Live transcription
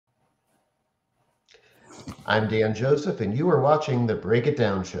I'm Dan Joseph, and you are watching the Break It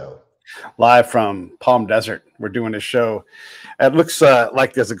Down Show. Live from Palm Desert. We're doing this show. It looks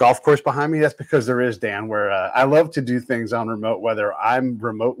like there's a golf course behind me. That's because there is, Dan, where I love to do things on remote, whether I'm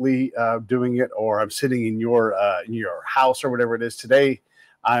remotely doing it or I'm sitting in your house or whatever it is. Today,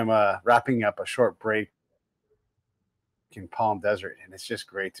 I'm wrapping up a short break in Palm Desert, and it's just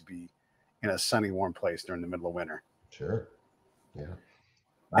great to be in a sunny, warm place during the middle of winter. Sure. Yeah.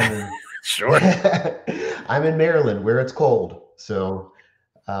 I'm in, Sure. I'm in Maryland where it's cold. So,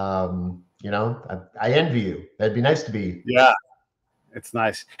 I envy you. That'd be nice to be. Yeah, it's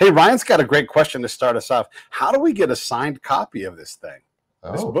nice. Hey, Ryan's got a great question to start us off. How do we get a signed copy of this thing?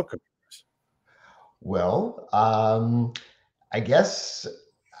 This book of yours? Well, I guess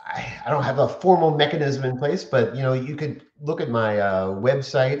I don't have a formal mechanism in place, but you could look at my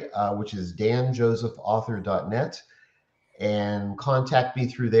website, which is danjosephauthor.net, and contact me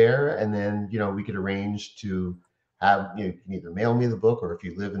through there, and then we could arrange to have you can either mail me the book, or if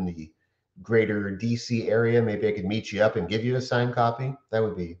you live in the greater DC area, maybe I could meet you up and give you a signed copy. That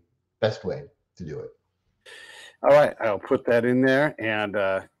would be best way to do it. All right, I'll put that in there. And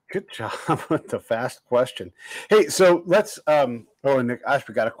good job with the fast question. Hey, so let's and Nick, I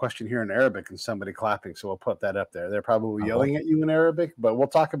actually got a question here in Arabic and somebody clapping, so we'll put that up there. They're probably yelling at you in Arabic, but we'll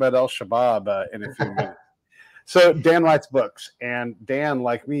talk about Al-Shabaab in a few minutes. So Dan writes books, and Dan,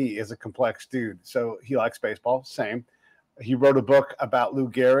 like me, is a complex dude. So he likes baseball, same. He wrote a book about Lou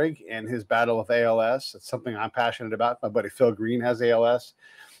Gehrig and his battle with ALS. It's something I'm passionate about. My buddy Phil Green has ALS.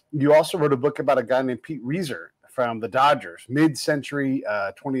 You also wrote a book about a guy named Pete Reiser from the Dodgers, mid-century,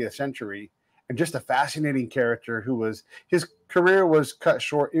 20th century, and just a fascinating character his career was cut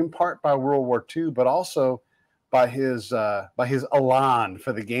short in part by World War II, but also by his elan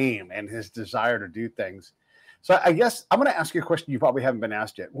for the game and his desire to do things. So I guess I'm going to ask you a question you probably haven't been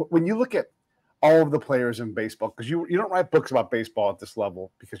asked yet. When you look at all of the players in baseball, because you don't write books about baseball at this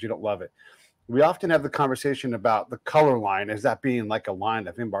level because you don't love it. We often have the conversation about the color line as that being like a line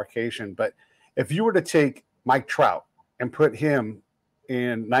of embarkation. But if you were to take Mike Trout and put him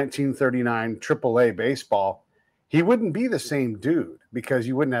in 1939 AAA baseball, he wouldn't be the same dude because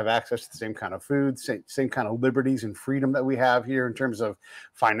you wouldn't have access to the same kind of food, same kind of liberties and freedom that we have here in terms of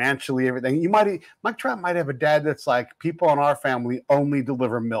financially everything. Mike Trout might have a dad that's like, people in our family only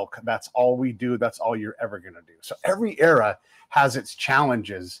deliver milk. That's all we do. That's all you're ever going to do. So every era has its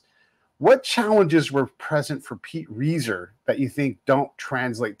challenges. What challenges were present for Pete Reiser that you think don't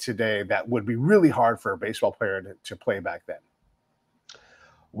translate today that would be really hard for a baseball player to play back then?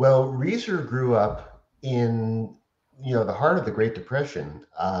 Well, Reiser grew up in the heart of the Great Depression.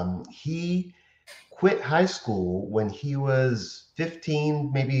 He quit high school when he was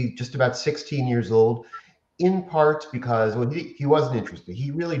 15, maybe just about 16 years old, in part because he wasn't interested. He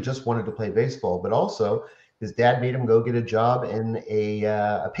really just wanted to play baseball, but also his dad made him go get a job in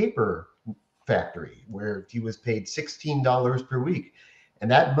a paper factory where he was paid $16 per week. And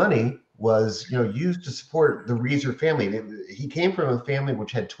that money was used to support the Reiser family. He came from a family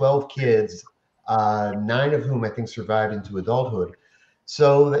which had 12 kids, 9 of whom I think survived into adulthood.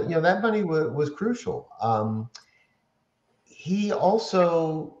 So that money was crucial. He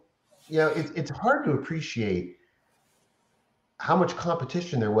also, it's hard to appreciate how much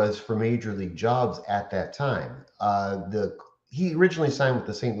competition there was for major league jobs at that time. He originally signed with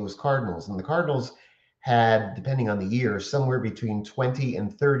the St. Louis Cardinals, and the Cardinals had, depending on the year, somewhere between 20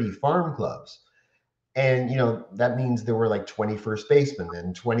 and 30 farm clubs. And, that means there were like 20 first basemen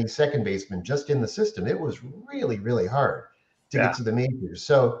and 20 second basemen just in the system. It was really, really hard to get to the majors.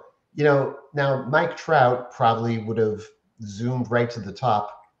 So, now Mike Trout probably would have zoomed right to the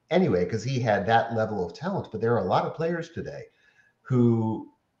top anyway, because he had that level of talent. But there are a lot of players today who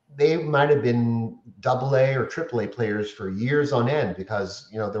they might have been AA or AAA players for years on end because,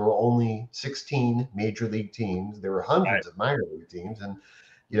 there were only 16 major league teams. There were hundreds of minor league teams. And,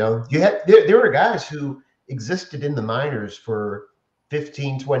 there were guys who existed in the minors for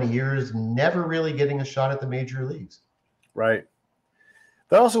 15, 20 years, never really getting a shot at the major leagues. Right.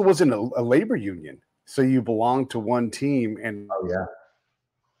 There also wasn't a labor union. So you belonged to one team. And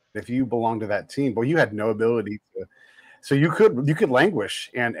if you belonged to that team, well, you had no ability to. So you could languish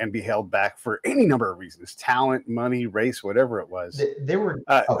and be held back for any number of reasons: talent, money, race, whatever it was. There were.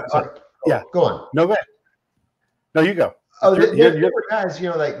 Sorry. Go on. No, go ahead. No, you go. There were guys,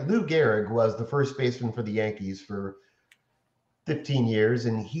 like Lou Gehrig was the first baseman for the Yankees for 15 years,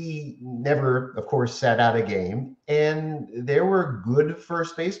 and he never, of course, sat out a game. And there were good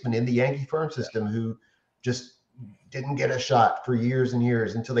first basemen in the Yankee farm system who just didn't get a shot for years and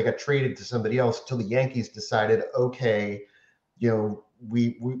years until they got traded to somebody else, till the Yankees decided, okay,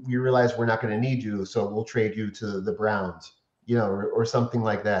 we realize we're not going to need you, so we'll trade you to the Browns, or something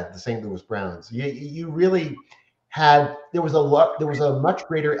like that, the St. Louis Browns. You really there was a much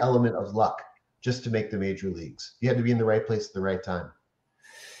greater element of luck just to make the major leagues. You had to be in the right place at the right time.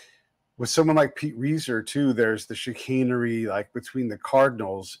 With someone like Pete Reiser too, there's the chicanery like between the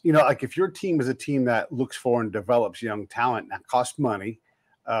Cardinals. Like if your team is a team that looks for and develops young talent, that costs money,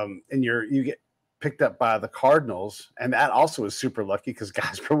 and you get picked up by the Cardinals, and that also is super lucky because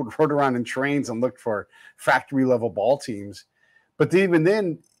guys rode around in trains and looked for factory level ball teams. But even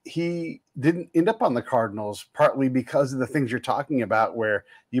then, he didn't end up on the Cardinals, partly because of the things you're talking about, where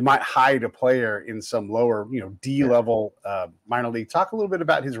you might hide a player in some lower, D level minor league. Talk a little bit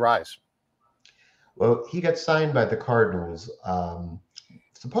about his rise. Well, he got signed by the Cardinals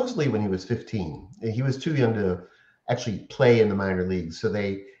supposedly when he was 15. He was too young to actually play in the minor leagues, so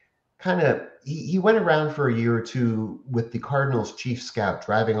they he went around for a year or two with the Cardinals chief scout,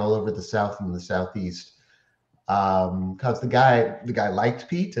 driving all over the South and the Southeast, because the guy liked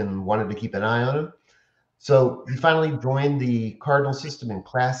Pete and wanted to keep an eye on him. So he finally joined the Cardinal system in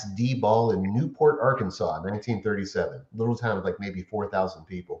Class D ball in Newport, Arkansas, in 1937. A little town of like maybe 4,000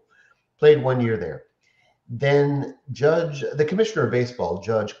 people. Played 1 year there. Then the commissioner of baseball,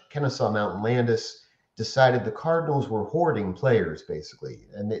 Judge Kennesaw Mountain Landis, decided the Cardinals were hoarding players, basically,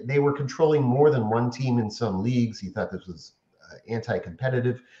 and they were controlling more than one team in some leagues. He thought this was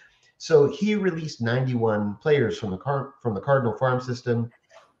anti-competitive. So he released 91 players from the Cardinal farm system,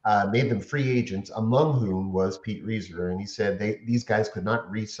 made them free agents, among whom was Pete Reiser, and he said these guys could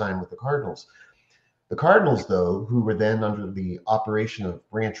not re-sign with the Cardinals. The Cardinals, though, who were then under the operation of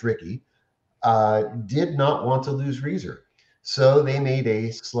Branch Rickey, did not want to lose Reiser. So they made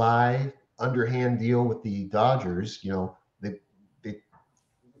a sly, underhand deal with the Dodgers. The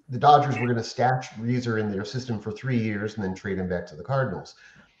Dodgers were going to stash Reiser in their system for 3 years and then trade him back to the Cardinals.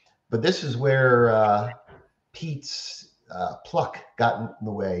 But this is where Pete's pluck got in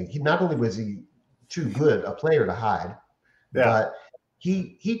the way. Not only was he too good a player to hide, but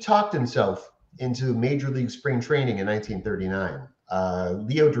he talked himself into Major League Spring Training in 1939.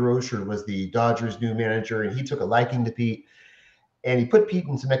 Leo DeRocher was the Dodgers' new manager, and he took a liking to Pete. And he put Pete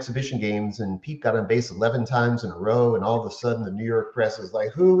in some exhibition games, and Pete got on base 11 times in a row. And all of a sudden, the New York press is like,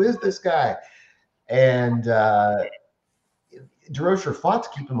 "Who is this guy?" And DeRocher fought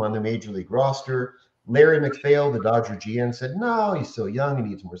to keep him on the major league roster. Larry McPhail, the Dodger GM, said, "No, he's so young, he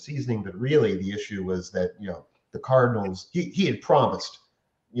needs more seasoning." But really, the issue was that the Cardinals. He had promised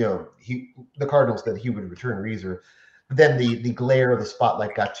the Cardinals that he would return Reiser. But then the glare of the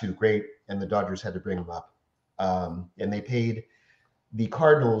spotlight got too great, and the Dodgers had to bring him up, and they paid the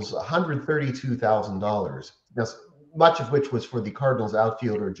Cardinals $132,000, much of which was for the Cardinals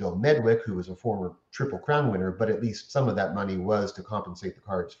outfielder Joe Medwick, who was a former Triple Crown winner, but at least some of that money was to compensate the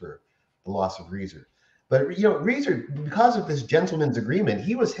Cards for the loss of Reiser. But Reiser, because of this gentleman's agreement,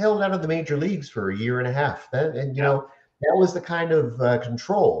 he was held out of the major leagues for a year and a half. That was the kind of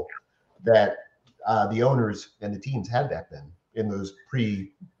control that the owners and the teams had back then in those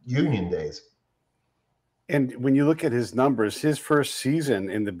pre-union days. And when you look at his numbers, his first season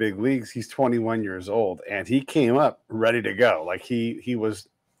in the big leagues, he's 21 years old, and he came up ready to go. Like he was,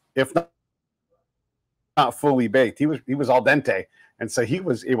 if not fully baked, he was al dente, and so he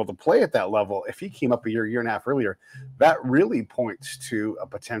was able to play at that level. If he came up a year and a half earlier, that really points to a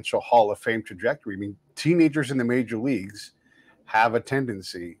potential Hall of Fame trajectory. I mean, teenagers in the major leagues have a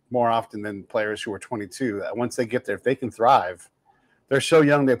tendency more often than players who are 22 that once they get there, if they can thrive. They're so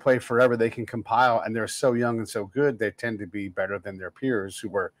young, they play forever, they can compile, and they're so young and so good, they tend to be better than their peers who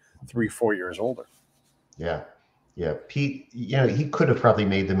were 3-4 years older. Yeah. Pete, he could have probably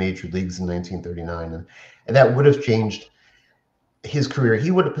made the major leagues in 1939, and that would have changed his career. He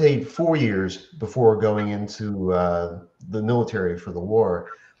would have played 4 years before going into the military for the war,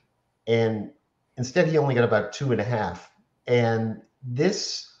 and instead he only got about 2.5. And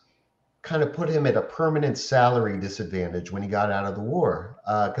this kind of put him at a permanent salary disadvantage when he got out of the war,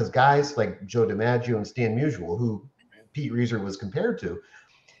 because guys like Joe DiMaggio and Stan Musial, who Pete Reiser was compared to,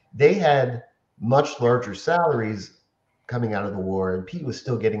 they had much larger salaries coming out of the war, and Pete was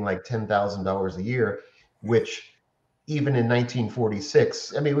still getting like $10,000 a year, which even in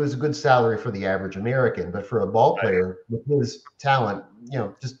 1946, I mean, it was a good salary for the average American, but for a ball player with his talent,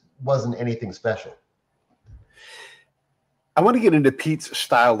 just wasn't anything special. I want to get into Pete's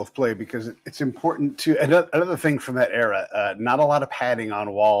style of play because it's important to another thing from that era. Not a lot of padding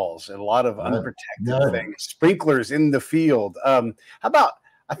on walls and a lot of unprotected things. Sprinklers in the field.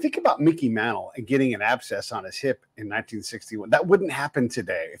 I think about Mickey Mantle and getting an abscess on his hip in 1961. That wouldn't happen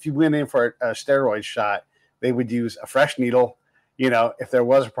today. If you went in for a steroid shot, they would use a fresh needle You know, if there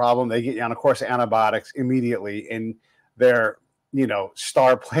was a problem, they get you on a course of antibiotics immediately, and their, you know,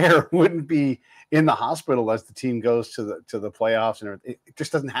 star player wouldn't be in the hospital as the team goes to the playoffs, and it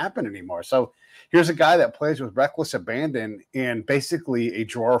just doesn't happen anymore. So here's a guy that plays with reckless abandon and basically a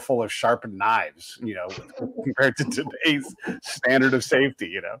drawer full of sharpened knives, you know, compared to today's standard of safety,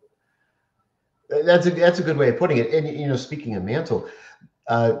 you know. That's a good way of putting it. And you know, speaking of Mantle,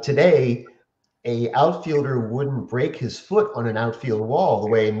 today a outfielder wouldn't break his foot on an outfield wall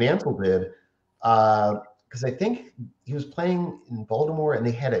the way Mantle did, because I think he was playing in Baltimore and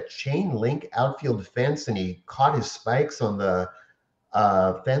they had a chain link outfield fence and he caught his spikes on the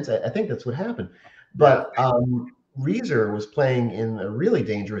fence. I think that's what happened. But Reiser was playing in a really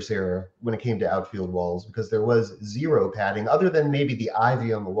dangerous era when it came to outfield walls because there was zero padding other than maybe the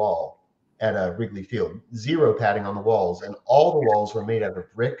ivy on the wall at Wrigley Field, zero padding on the walls, and all the walls were made out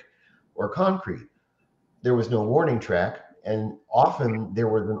of brick or concrete. There was no warning track, and often there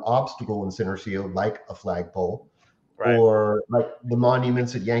was an obstacle in center field, like a flagpole, Right. or like the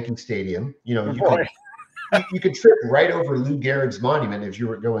monuments at Yankee Stadium. You know, you could trip right over Lou Gehrig's monument if you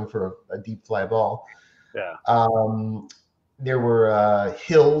were going for a deep fly ball. Yeah. There were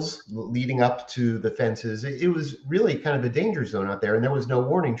hills leading up to the fences. It was really kind of a danger zone out there, and there was no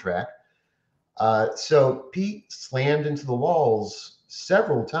warning track. So Pete slammed into the walls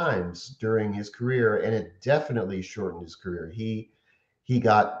several times during his career, and it definitely shortened his career. He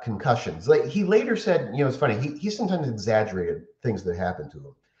got concussions. Like he later said, you know, it's funny. He sometimes exaggerated things that happened to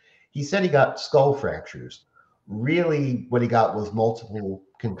him. He said he got skull fractures. Really, what he got was multiple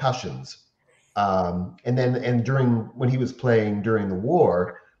concussions. And during when he was playing during the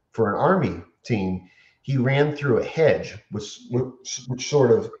war for an army team, he ran through a hedge, which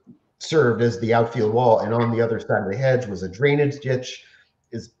sort of served as the outfield wall, and on the other side of the hedge was a drainage ditch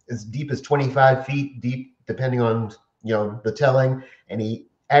as deep as 25 feet deep, depending on, you know, the telling. And he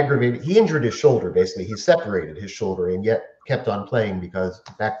injured his shoulder. Basically, he separated his shoulder and yet kept on playing because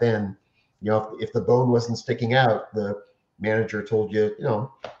back then, you know, if the bone wasn't sticking out, the manager told you, you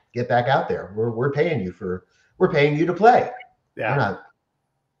know, get back out there. We're paying you to play. Yeah. We're not.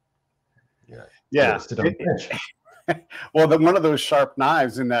 Yeah. Sit on the bench. Well, one of those sharp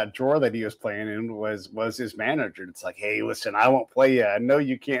knives in that drawer that he was playing in was his manager. It's like, hey, listen, I won't play you. I know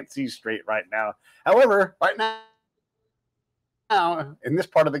you can't see straight right now. However, right now in this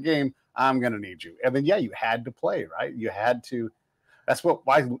part of the game, I'm going to need you. And then, yeah, you had to play, right? You had to. That's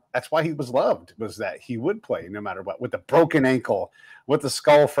why he was loved, was that he would play no matter what, with a broken ankle, with a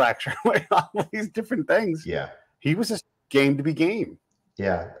skull fracture, all these different things. Yeah, he was just game to be game.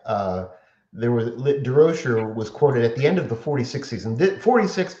 Yeah. There was DeRocher was quoted at the end of the 46 season.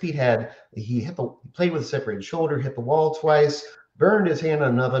 46, Pete played with a separated shoulder, hit the wall twice, burned his hand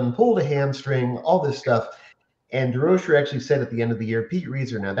on an oven, pulled a hamstring, all this stuff. And DeRocher actually said at the end of the year, Pete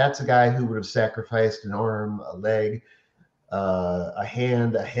Reiser, now that's a guy who would have sacrificed an arm, a leg, a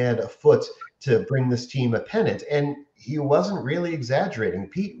hand, a head, a foot to bring this team a pennant. And he wasn't really exaggerating.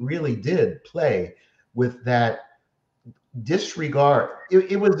 Pete really did play with that disregard.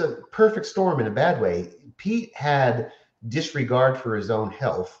 It was a perfect storm in a bad way. Pete had disregard for his own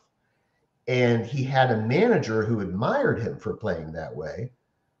health, and he had a manager who admired him for playing that way.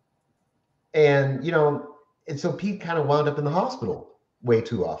 And, you know, and so Pete kind of wound up in the hospital way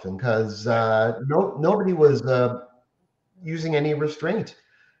too often because nobody was using any restraint.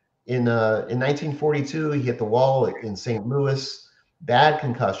 In 1942, he hit the wall in St. Louis, bad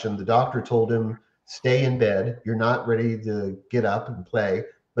concussion. The doctor told him, stay in bed. You're not ready to get up and play.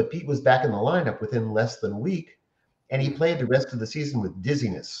 But Pete was back in the lineup within less than a week, and he played the rest of the season with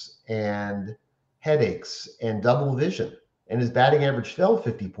dizziness and headaches and double vision. And his batting average fell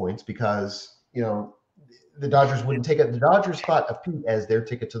 50 points because, you know, the Dodgers wouldn't take it. The Dodgers thought of Pete as their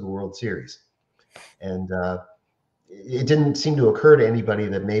ticket to the World Series. And it didn't seem to occur to anybody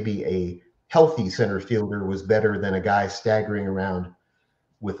that maybe a healthy center fielder was better than a guy staggering around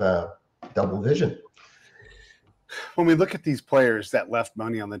with a double vision. When we look at these players that left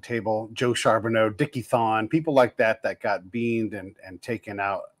money on the table, Joe Charbonneau, Dickie Thon, people like that got beamed and taken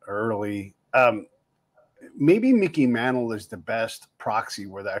out early. Maybe Mickey Mantle is the best proxy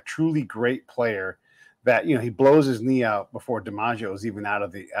where that truly great player that, you know, he blows his knee out before DiMaggio is even out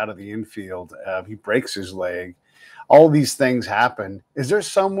of the infield. He breaks his leg. All these things happen. Is there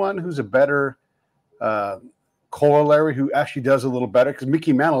someone who's a better corollary who actually does a little better? Because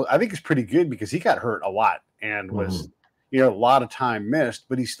Mickey Mantle, I think, is pretty good because he got hurt a lot and was, you know, a lot of time missed,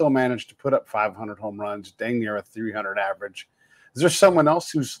 but he still managed to put up 500 home runs, dang near a 300 average. Is there someone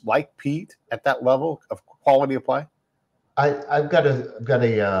else who's like Pete at that level of quality of play? I've got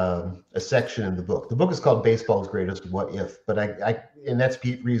a section in the book. The book is called Baseball's Greatest What If, but and that's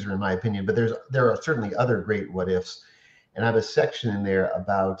Pete Reiser in my opinion. But there are certainly other great what ifs, and I have a section in there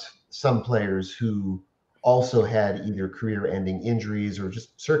about some players who also had either career-ending injuries or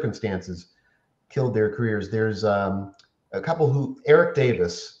just circumstances killed their careers. There's a couple who Eric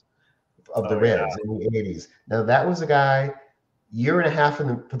Davis of the Oh yeah, Reds in the '80s. Now that was a guy year and a half for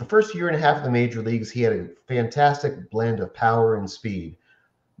the first year and a half of the major leagues, he had a fantastic blend of power and speed.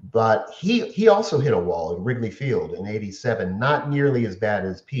 But he also hit a wall at Wrigley Field in '87. Not nearly as bad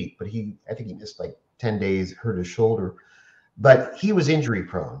as Pete, but I think he missed like 10 days, hurt his shoulder. But he was injury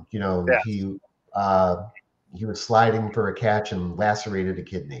prone. yeah, He was sliding for a catch and lacerated a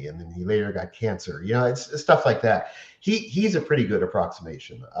kidney, and then he later got cancer. It's stuff like that. He's a pretty good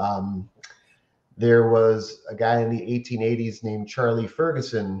approximation. There was a guy in the 1880s named Charlie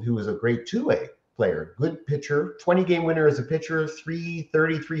Ferguson who was a great two-way player, good pitcher, 20-game winner as a pitcher,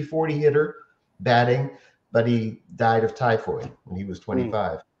 330, 340 hitter, batting, but he died of typhoid when he was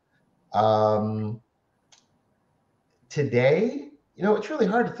 25. Today, it's really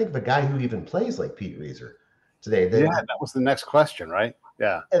hard to think of a guy who even plays like Pete Reiser today. That was the next question, right?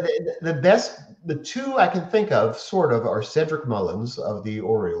 Yeah. The two I can think of, sort of, are Cedric Mullins of the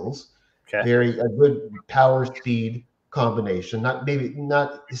Orioles. Okay. A good power speed combination.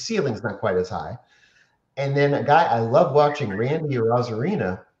 His ceiling's not quite as high. And then a guy I love watching, Randy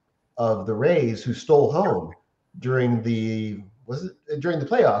Arozarena of the Rays, who stole home during the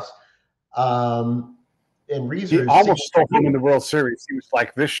playoffs. And Reiser, he almost stole him in the World Series. He was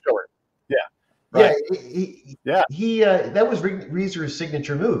like this short. Yeah. Right. Yeah. That was Reiser's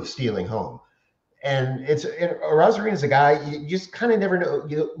signature move, stealing home. And Arozarena is a guy you just kind of never know.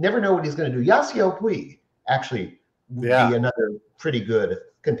 You never know what he's going to do. Yasiel Puig actually would be another pretty good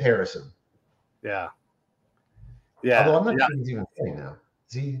comparison. Yeah. Although I'm not sure he's even playing now.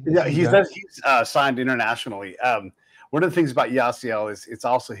 He's signed internationally. One of the things about Yasiel is it's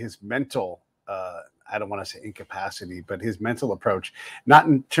also his mental. I don't want to say incapacity, but his mental approach, not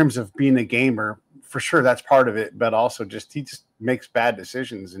in terms of being a gamer, for sure that's part of it, but also he just makes bad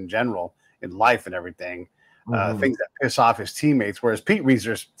decisions in general in life and everything, things that piss off his teammates, whereas Pete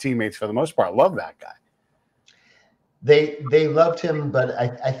Reiser's teammates, for the most part, love that guy. They loved him, but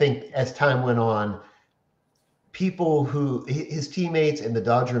I think as time went on, his teammates and the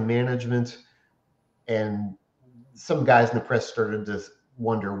Dodger management and some guys in the press started to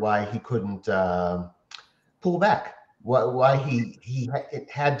wonder why he couldn't pull back, why he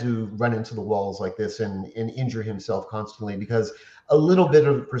had to run into the walls like this and injure himself constantly, because a little bit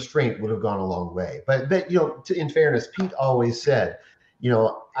of restraint would have gone a long way. But in fairness, Pete always said,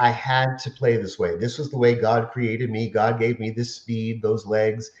 I had to play this way. This was the way God created me. God gave me this speed, those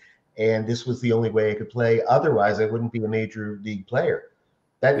legs, and this was the only way I could play. Otherwise, I wouldn't be a major league player.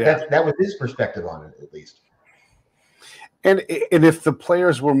 That was his perspective on it, at least. And if the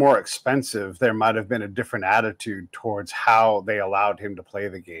players were more expensive, there might have been a different attitude towards how they allowed him to play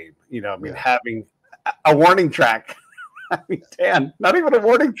the game. Having a warning track. Dan, not even a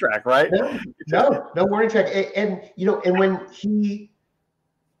warning track, right? No warning track. And when he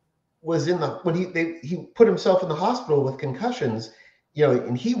was he put himself in the hospital with concussions,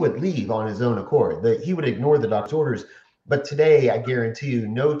 and he would leave on his own accord. He would ignore the doctor's orders. But today, I guarantee you,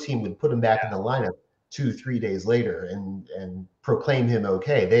 no team would put him back in the lineup 2-3 days later and proclaim him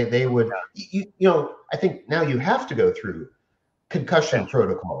okay. They would, I think now you have to go through concussion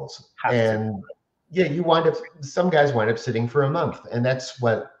protocols. Some guys wind up sitting for a month, and that's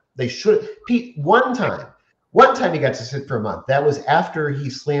what they should. Pete, one time he got to sit for a month. That was after he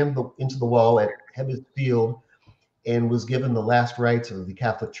slammed into the wall at Hebbers Field and was given the last rites of the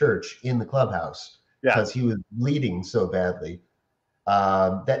Catholic Church in the clubhouse because he was bleeding so badly.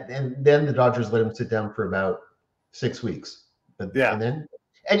 And then the Dodgers let him sit down for about 6 weeks. And then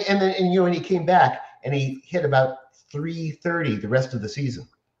he came back and he hit about 330 the rest of the season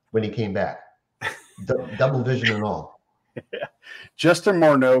when he came back. Double vision and all. Justin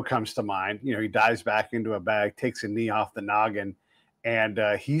Morneau comes to mind. He dives back into a bag, takes a knee off the noggin, and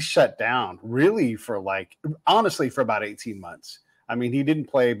he's shut down really for honestly for about 18 months. I mean, he didn't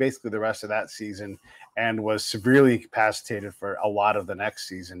play basically the rest of that season and was severely incapacitated for a lot of the next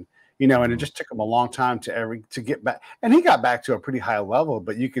season. And it just took him a long time to get back. And he got back to a pretty high level,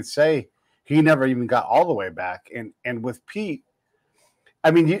 but you could say he never even got all the way back. And with Pete,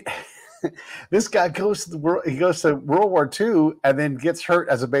 I mean, this guy goes to World War II and then gets hurt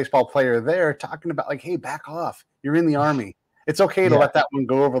as a baseball player there, talking about hey, back off. You're in the Army. It's okay to let that one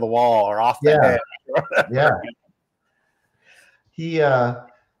go over the wall or off the head. Yeah.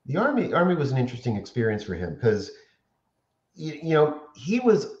 The Army was an interesting experience for him because he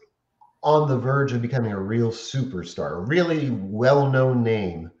was on the verge of becoming a real superstar, a really well-known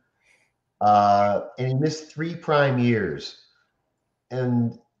name. And he missed 3 prime years.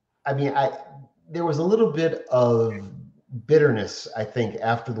 And I mean, there was a little bit of bitterness, I think,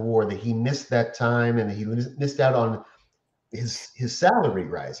 after the war that he missed that time and he missed out on his salary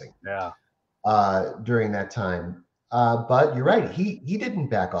rising Yeah. During that time. But you're right, he didn't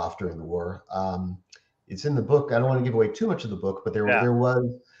back off during the war. It's in the book. I don't want to give away too much of the book, but there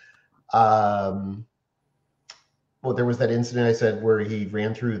was um, well, there was that incident I said where he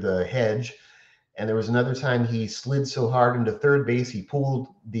ran through the hedge, and there was another time he slid so hard into third base he pulled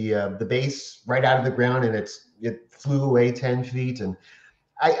the base right out of the ground, and it flew away 10 feet. And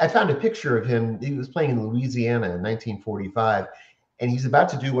I found a picture of him. He was playing in Louisiana in 1945, and he's about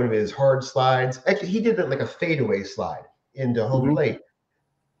to do one of his hard slides. Actually, he did it like a fadeaway slide into home plate.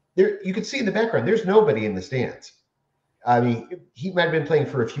 There, you could see in the background, there's nobody in the stands. I mean, he might have been playing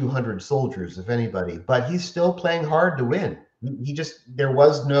for a few hundred soldiers, if anybody, but he's still playing hard to win. He just there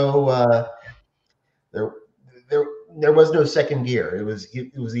was no there there was no second gear. It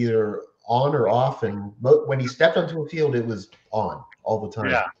was either on or off, and when he stepped onto a field, it was on all the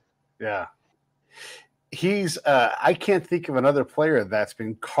time. Yeah. He's I can't think of another player that's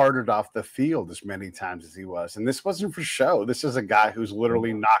been carted off the field as many times as he was. And this wasn't for show. This is a guy who's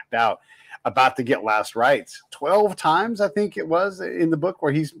literally knocked out, about to get last rites 12 times, I think it was in the book,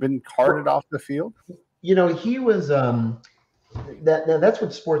 where he's been carted off the field. He was that's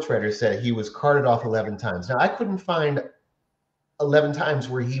what sports writers said. He was carted off 11 times. Now I couldn't find 11 times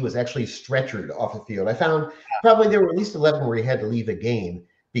where he was actually stretchered off the field. I found probably there were at least 11 where he had to leave a game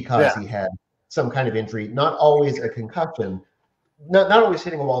because he had some kind of injury, not always a concussion, not always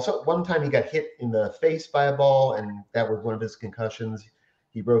hitting a wall. So one time he got hit in the face by a ball, and that was one of his concussions.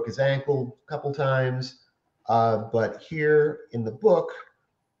 He broke his ankle a couple times. But here in the book,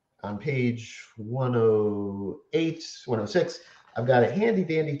 on page 108, 106, I've got a handy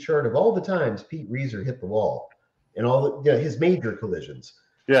dandy chart of all the times Pete Reiser hit the wall and all his major collisions.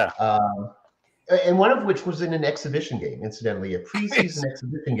 Yeah. And one of which was in an exhibition game, incidentally, a preseason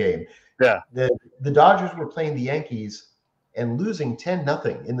exhibition game. Yeah. The Dodgers were playing the Yankees and losing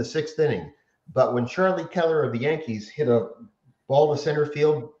 10-0 in the 6th inning. But when Charlie Keller of the Yankees hit a ball to center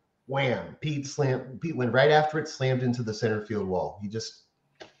field, wham, Pete went right after it, slammed into the center field wall.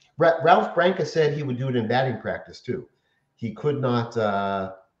 Ralph Branca said he would do it in batting practice too. He could not.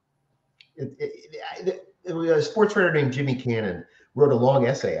 A sports writer named Jimmy Cannon wrote a long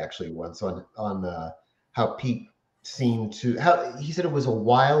essay actually once on how Pete seemed to. How he said it was a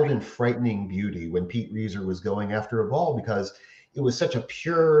wild and frightening beauty when Pete Reiser was going after a ball, because it was such a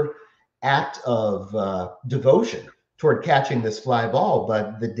pure act of devotion toward catching this fly ball,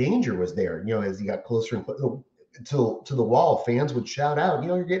 but the danger was there. As he got closer and closer to the wall, fans would shout out,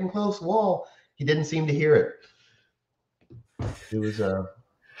 "You're getting close to the wall." He didn't seem to hear it. It was a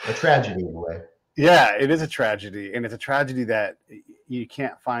tragedy in a way. Yeah, it is a tragedy, and it's a tragedy that you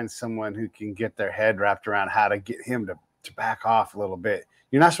can't find someone who can get their head wrapped around how to get him to back off a little bit.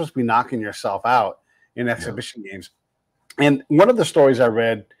 You're not supposed to be knocking yourself out in exhibition games. And one of the stories I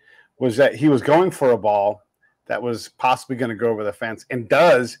read was that he was going for a ball that was possibly going to go over the fence, and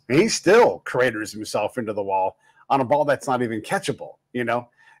he still craters himself into the wall on a ball that's not even catchable,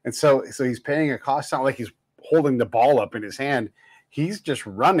 And so he's paying a cost. It's not like he's holding the ball up in his hand. He's just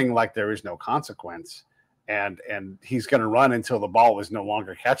running like there is no consequence. And he's going to run until the ball is no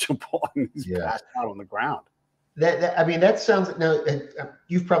longer catchable, and he's passed out on the ground. That sounds. Now,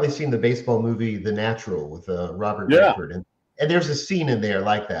 you've probably seen the baseball movie The Natural with Robert Redford, and there's a scene in there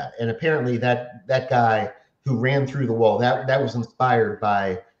like that. And apparently that guy who ran through the wall, that was inspired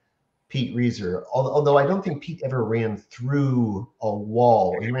by Pete Reiser. Although I don't think Pete ever ran through a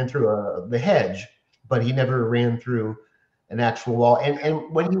wall. He ran through the hedge, but he never ran through an actual wall.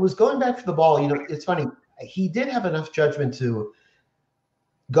 And when he was going back for the ball, it's funny. He did have enough judgment to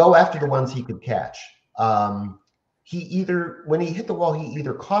go after the ones he could catch. When he hit the wall, he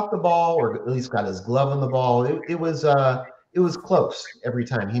either caught the ball or at least got his glove on the ball. It was close every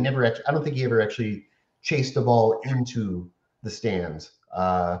time. I don't think he ever actually chased the ball into the stands.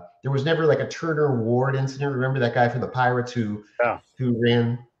 There was never like a Turner Ward incident. Remember that guy from the Pirates who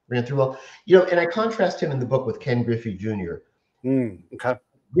ran through well, and I contrast him in the book with Ken Griffey Jr. Okay.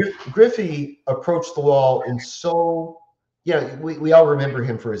 Griffey approached the wall we all remember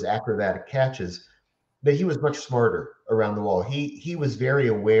him for his acrobatic catches, but he was much smarter around the wall. He was very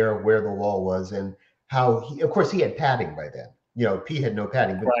aware of where the wall was and how of course he had padding by then. Pete had no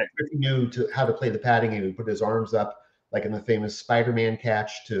padding, but Griffey knew how to play the padding. He would put his arms up like in the famous Spider-Man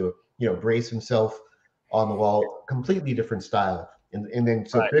catch to brace himself on the wall, completely different style. And then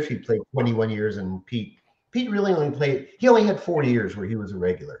so Right. Griffey played 21 years, and Pete really only played. He only had 4 years where he was a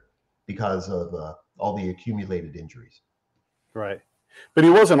regular because of all the accumulated injuries. Right. But he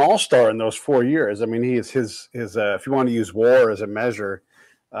was an all-star in those 4 years. I mean, he is his if you want to use WAR as a measure,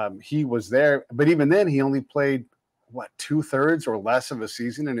 he was there. But even then, he only played what 2/3 or less of a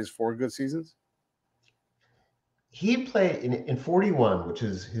season in his 4 good seasons. He played in 41, which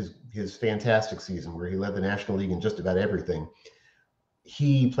is his fantastic season where he led the National League in just about everything.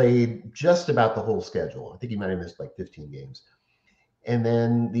 He played just about the whole schedule. I think he might have missed like 15 games. And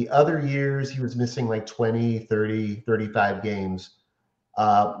then the other years, he was missing like 20, 30, 35 games.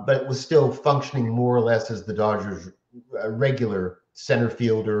 But it was still functioning more or less as the Dodgers' regular center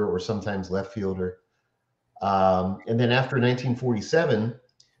fielder or sometimes left fielder. And then after 1947,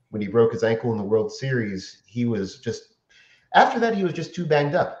 when he broke his ankle in the World Series, he was just too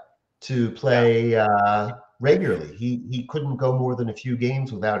banged up to play regularly. He couldn't go more than a few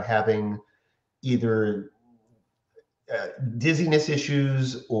games without having either dizziness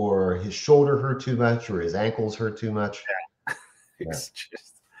issues, or his shoulder hurt too much, or his ankles hurt too much. Yeah. It's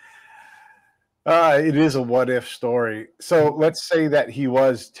just it is a what if story. So let's say that he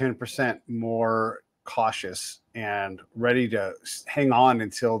was 10% more cautious and ready to hang on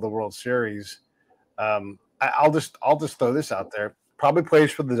until the World Series. I'll just throw this out there. Probably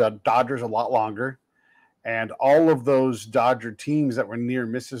plays for the Dodgers a lot longer. And all of those Dodger teams that were near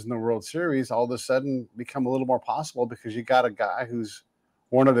misses in the World Series all of a sudden become a little more possible because you got a guy who's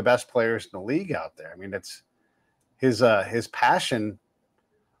one of the best players in the league out there. I mean, it's his passion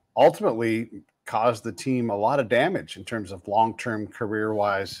ultimately caused the team a lot of damage in terms of long-term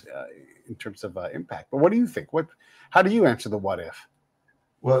career-wise, in terms of impact. But what do you think? How do you answer the what if?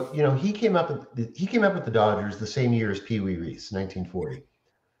 Well, he came up with the Dodgers the same year as Pee Wee Reese, 1940,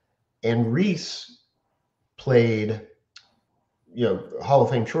 and Reese played, Hall of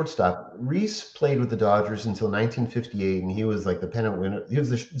Fame shortstop. Reese played with the Dodgers until 1958, and he was like the pennant winner. He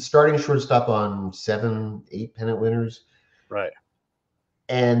was the starting shortstop on 7, 8 pennant winners. Right.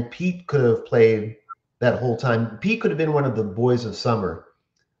 And Pete could have played that whole time. Pete could have been one of the boys of summer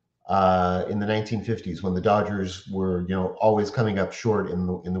in the 1950s when the Dodgers were, always coming up short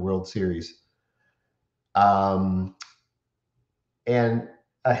in the World Series. And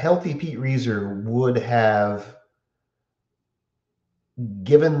a healthy Pete Reiser would have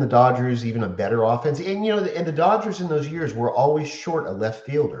given the Dodgers even a better offense. And and the Dodgers in those years were always short a left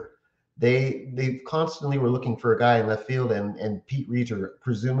fielder. They constantly were looking for a guy in left field, and Pete Reiser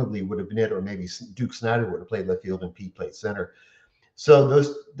presumably would have been it, or maybe Duke Snider would have played left field and Pete played center. So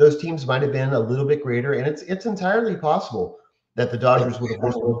those teams might have been a little bit greater, and it's entirely possible that the Dodgers would have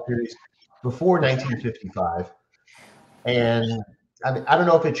won the World Series before 1955. And I mean, I don't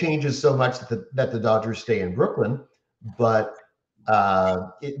know if it changes so much that the Dodgers stay in Brooklyn, but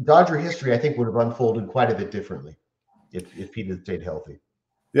Dodger history, I think, would have unfolded quite a bit differently if Pete had stayed healthy.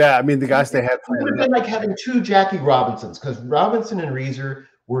 Yeah, I mean, the guys they had It would have been like having two Jackie Robinsons, because Robinson and Reiser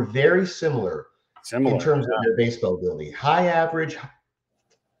were very similar in terms of their baseball ability. High average,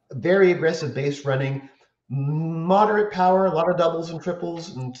 very aggressive base running, moderate power, a lot of doubles and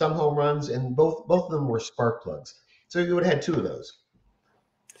triples, and some home runs, and both of them were spark plugs. So you would have had two of those.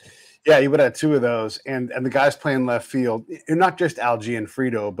 Yeah, you would have 2 of those, and the guys playing left field, and not just Algie and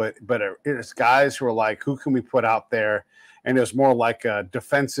Frito, but it's guys who are like, who can we put out there? And it was more like a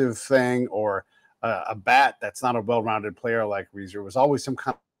defensive thing, or a bat that's not a well-rounded player like Reiser. It was always some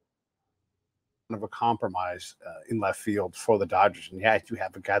kind of a compromise in left field for the Dodgers. And yeah, you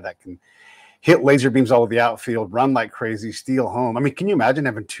have a guy that can hit laser beams all over the outfield, run like crazy, steal home. I mean, can you imagine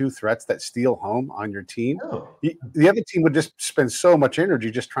having 2 threats that steal home on your team? Oh. The other team would just spend so much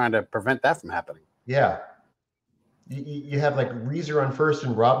energy just trying to prevent that from happening. Yeah. You have like Reiser on first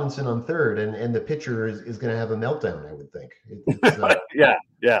and Robinson on third, and the pitcher is going to have a meltdown, I would think.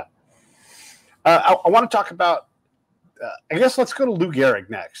 Yeah. I want to talk about, I guess let's go to Lou Gehrig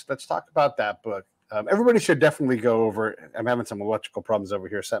next. Let's talk about that book. Everybody should definitely go over. I'm having some electrical problems over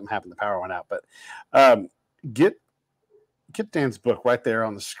here. Something happened. The power went out. But get Dan's book right there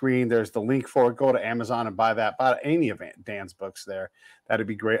on the screen. There's the link for it. Go to Amazon and buy that. Buy any of Dan's books there. That'd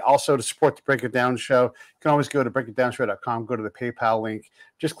be great. Also, to support the Break It Down show, you can always go to breakitdownshow.com, go to the PayPal link,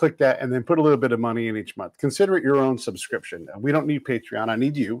 just click that, and then put a little bit of money in each month. Consider it your own subscription. We don't need Patreon. I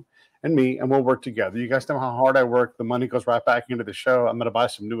need you and me, and we'll work together. You guys know how hard I work. The money goes right back into the show. I'm going to buy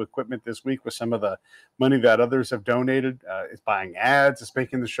some new equipment this week with some of the money that others have donated. It's buying ads. It's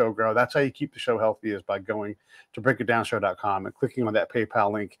making the show grow. That's how you keep the show healthy, is by going to breakitdownshow.com and clicking on that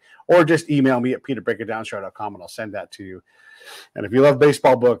PayPal link, or just email me at peter@breakitdownshow.com, and I'll send that to you. And if you love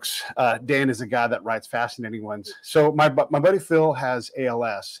baseball books, Dan is a guy that writes fascinating ones. So my buddy Phil has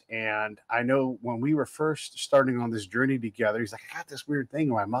ALS, and I know when we were first starting on this journey together, he's like, I got this weird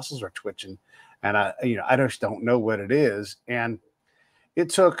thing where my muscles are twitching, and I just don't know what it is. And it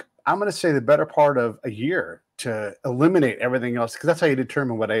took, I'm going to say, the better part of a year to eliminate everything else, because that's how you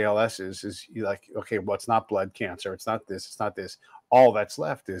determine what ALS is you like, okay, well, it's not blood cancer, it's not this, it's not this. All that's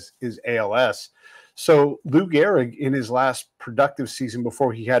left is ALS. So Lou Gehrig, in his last productive season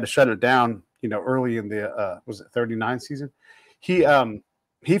before he had to shut it down, early in the was it 39 season, he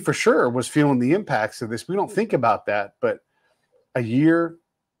for sure was feeling the impacts of this. We don't think about that, but a year,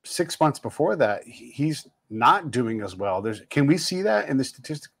 6 months before that, he's not doing as well. Can we see that in the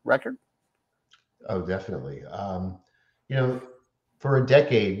statistic record? Oh, definitely. For a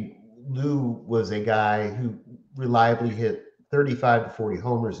decade, Lou was a guy who reliably hit 35 to 40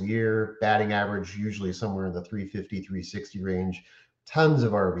 homers a year, batting average usually somewhere in the 350, 360 range, tons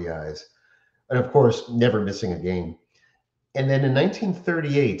of RBIs, and of course, never missing a game. And then in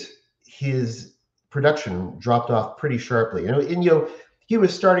 1938, his production dropped off pretty sharply. He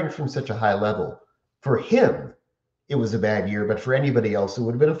was starting from such a high level. For him, it was a bad year, but for anybody else, it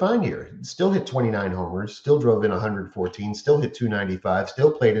would have been a fine year. Still hit 29 homers, still drove in 114, still hit 295,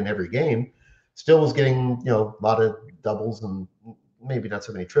 still played in every game, still was getting, a lot of doubles and maybe not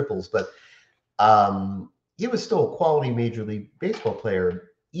so many triples, but he was still a quality Major League Baseball player,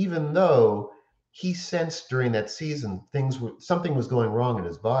 even though he sensed during that season something was going wrong in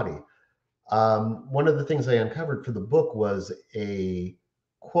his body. One of the things I uncovered for the book was a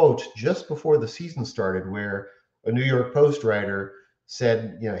quote just before the season started where a New York Post writer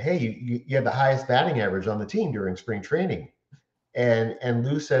said, hey, you have the highest batting average on the team during spring training. And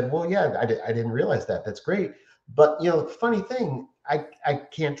Lou said, well, yeah, I didn't realize that. That's great. But, funny thing, I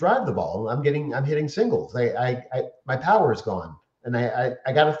can't drive the ball. I'm hitting singles. My power is gone. And I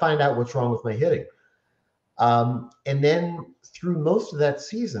got to find out what's wrong with my hitting. And then through most of that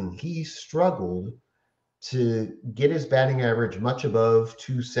season, he struggled to get his batting average much above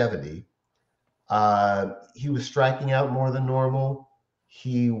 270. He was striking out more than normal.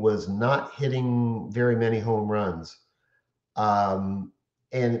 He was not hitting very many home runs. And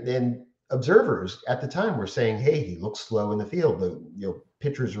observers at the time were saying, hey, he looks slow in the field. The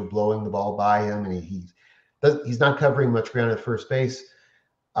pitchers were blowing the ball by him, and he's not covering much ground at first base.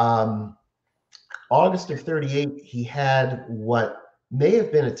 August of 38, he had what may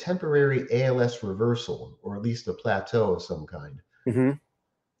have been a temporary ALS reversal, or at least a plateau of some kind. Mm-hmm.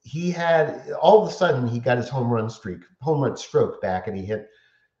 He had, all of a sudden, he got his home run stroke back, and he hit,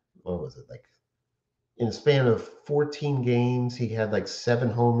 what was it, like in a span of 14 games, he had like 7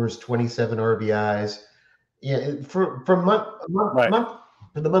 homers, 27 RBIs. Yeah, for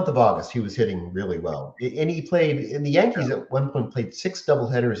the month of August, he was hitting really well. And he played, in the Yankees at one point played 6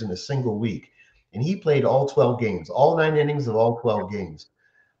 doubleheaders in a single week. And he played all 12 games, all 9 innings of all 12 games.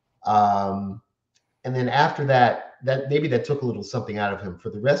 And then after that maybe that took a little something out of him. For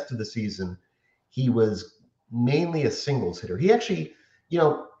the rest of the season, he was mainly a singles hitter. He actually,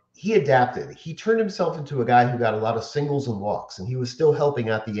 he adapted. He turned himself into a guy who got a lot of singles and walks, and he was still helping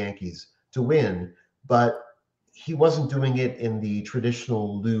out the Yankees to win, but he wasn't doing it in the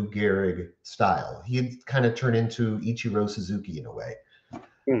traditional Lou Gehrig style. He had kind of turned into Ichiro Suzuki in a way.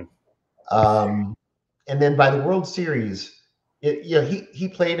 And then by the World Series, he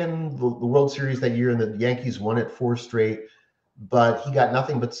played in the World Series that year, and the Yankees won it 4 straight, but he got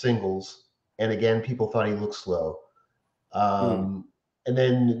nothing but singles. And again, people thought he looked slow. And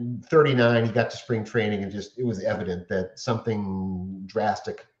then 39, he got to spring training, and it was evident that something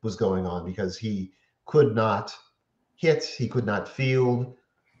drastic was going on because he could not hit, he could not field.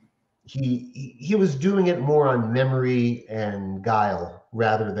 He was doing it more on memory and guile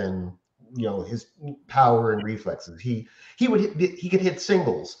rather than his power and reflexes. He could hit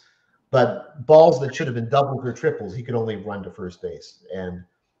singles, but balls that should have been doubles or triples, he could only run to first base. And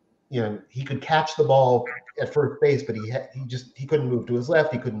he could catch the ball at first base, but he couldn't move to his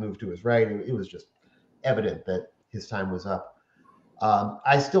left, he couldn't move to his right. It was just evident that his time was up.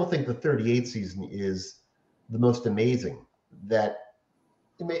 I still think the 38 season is the most amazing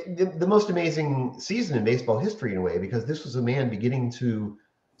season in baseball history in a way, because this was a man beginning to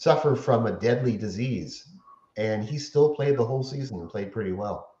suffer from a deadly disease, and he still played the whole season and played pretty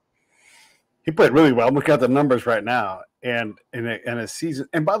well. He played really well. I'm looking at the numbers right now, and in a season.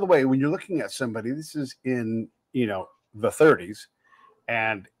 And by the way, when you're looking at somebody, this is in the 30s,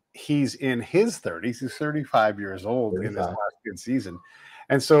 and he's in his 30s. He's 35 years old 35. In this last good season.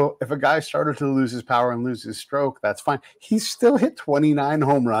 And so if a guy started to lose his power and lose his stroke, that's fine. He still hit 29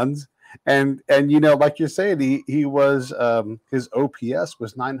 home runs And you know, like you're saying, he was his OPS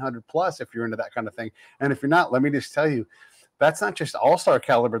was 900 plus if you're into that kind of thing. And if you're not, let me just tell you, that's not just all-star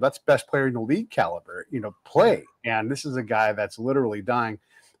caliber, that's best player in the league caliber, you know, play. And this is a guy that's literally dying.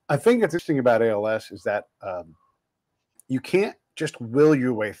 I think what's interesting about ALS is that you can't just will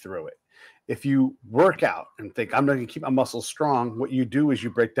your way through it. If you work out and think, I'm going to keep my muscles strong, what you do is you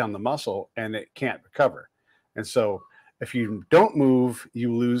break down the muscle and it can't recover. And so if you don't move,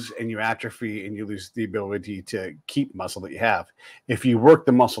 you lose and you atrophy and you lose the ability to keep muscle that you have. If you work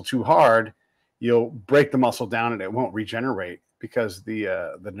the muscle too hard, you'll break the muscle down and it won't regenerate because the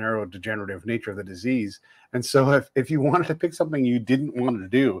neurodegenerative nature of the disease. And so if you wanted to pick something you didn't want to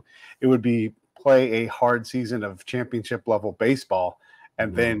do, it would be play a hard season of championship level baseball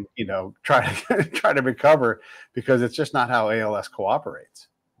and then, you know, try to recover, because it's just not how ALS cooperates.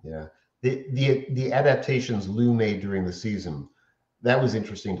 Yeah. The adaptations Lou made during the season, that was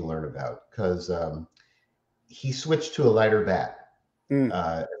interesting to learn about, because he switched to a lighter bat as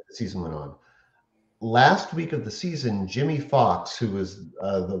the season went on. Last week of the season, Jimmy Fox, who was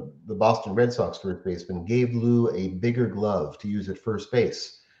the Boston Red Sox first baseman, gave Lou a bigger glove to use at first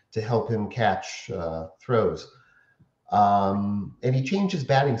base to help him catch throws. And he changed his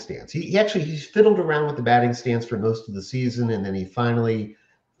batting stance. He fiddled around with the batting stance for most of the season, and then he finally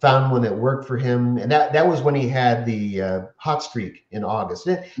found one that worked for him. And that was when he had the hot streak in August.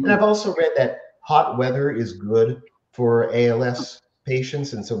 And I've also read that hot weather is good for ALS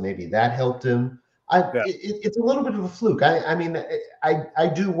patients, and so maybe that helped him. It's a little bit of a fluke. I mean, I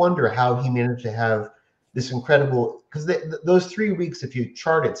do wonder how he managed to have this incredible, because those 3 weeks, if you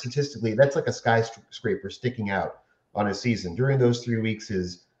chart it statistically, that's like a skyscraper sticking out on a season. During those 3 weeks,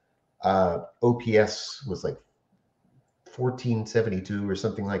 his OPS was like 1472 or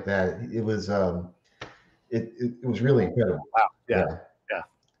something like that. It was it was really incredible. Wow.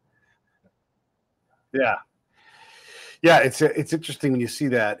 Yeah, it's interesting when you see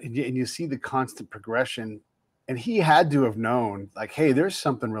that, and you see the constant progression. And he had to have known, like, hey, there's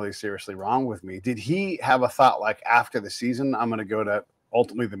something really seriously wrong with me. Did he have a thought like, after the season, I'm going to go to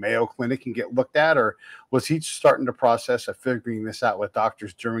ultimately the Mayo Clinic and get looked at? Or was he starting to process of figuring this out with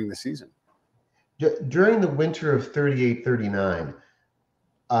doctors during the season? During the winter of 38-39,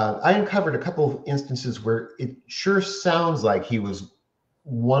 I uncovered a couple of instances where it sure sounds like he was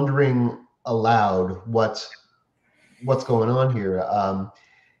wondering aloud what's going on here.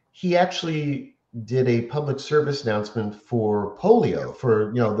 He actually did a public service announcement for polio,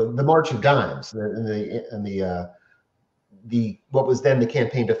 for, you know, the March of Dimes, and the what was then the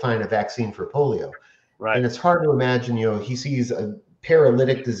campaign to find a vaccine for polio. Right. And it's hard to imagine, you know, he sees a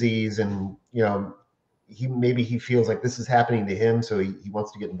paralytic disease, and, you know, he feels like this is happening to him, so he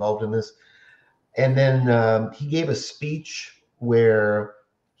wants to get involved in this. And then he gave a speech where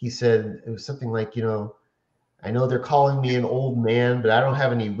he said, it was something like, you know, I know they're calling me an old man, but I don't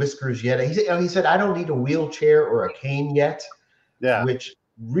have any whiskers yet. He said, I don't need a wheelchair or a cane yet, which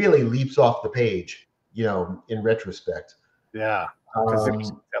really leaps off the page, you know, in retrospect. Yeah,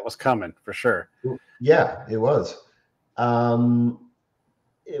 because that was coming for sure. Yeah, it was. But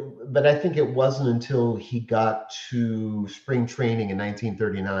I think it wasn't until he got to spring training in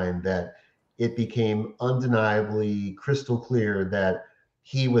 1939 that it became undeniably crystal clear that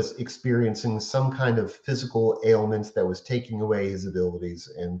he was experiencing some kind of physical ailments that was taking away his abilities,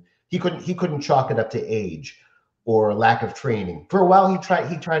 and he couldn't chalk it up to age or lack of training. For a while, he tried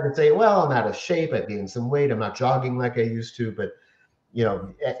to say, well, I'm out of shape, I've gained some weight, I'm not jogging like I used to. But, you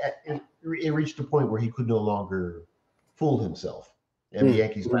know, it reached a point where he could no longer fool himself. And the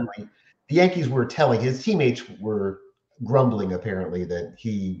Yankees were telling, his teammates were grumbling apparently that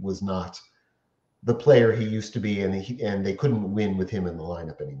he was not the player he used to be, and they couldn't win with him in the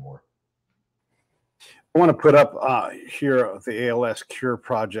lineup anymore. I want to put up here the ALS Cure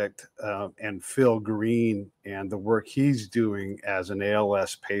Project and Phil Green and the work he's doing as an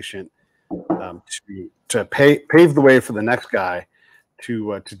ALS patient to pave the way for the next guy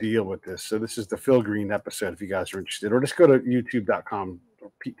to deal with this. So this is the Phil Green episode, if you guys are interested, or just go to youtube.com,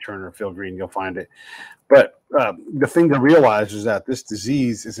 or Pete Turner, Phil Green, you'll find it. But the thing to realize is that this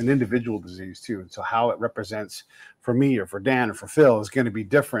disease is an individual disease too. And so how it represents for me or for Dan or for Phil is going to be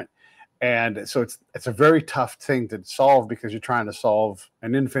different. And so it's a very tough thing to solve, because you're trying to solve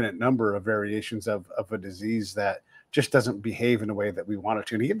an infinite number of variations of a disease that just doesn't behave in a way that we want it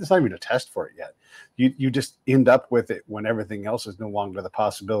to. And there's not even a test for it yet. You just end up with it when everything else is no longer the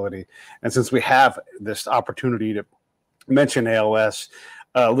possibility. And since we have this opportunity to mention ALS,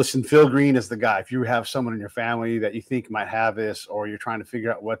 listen, Phil Green is the guy. If you have someone in your family that you think might have this, or you're trying to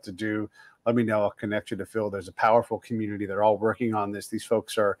figure out what to do, let me know. I'll connect you to Phil. There's a powerful community. They're all working on this. These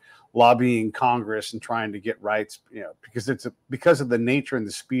folks are lobbying Congress and trying to get rights, because of the nature and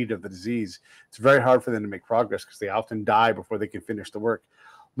the speed of the disease. It's very hard for them to make progress because they often die before they can finish the work.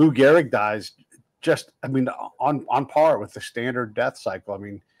 Lou Gehrig dies on par with the standard death cycle. I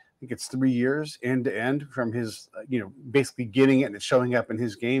think it's 3 years end to end from his, basically getting it and it's showing up in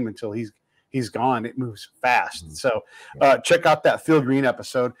his game until he's gone. It moves fast. So check out that Phil Green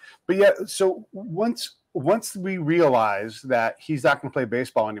episode. But yeah, so once we realize that he's not going to play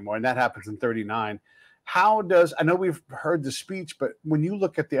baseball anymore, and that happens in 39, I know we've heard the speech, but when you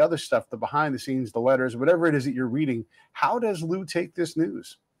look at the other stuff, the behind the scenes, the letters, whatever it is that you're reading, how does Lou take this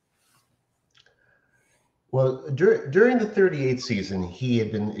news? Well, during the 38 season, he had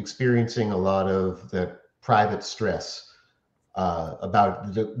been experiencing a lot of the private stress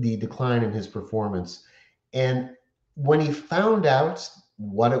about the decline in his performance. And when he found out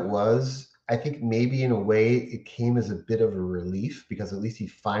what it was, I think maybe in a way it came as a bit of a relief because at least he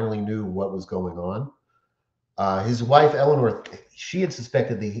finally knew what was going on. His wife, Eleanor, she had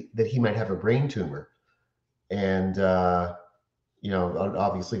suspected that he might have a brain tumor. And,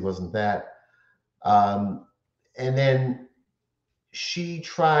 obviously wasn't that. And then she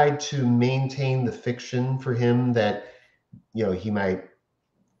tried to maintain the fiction for him that, he might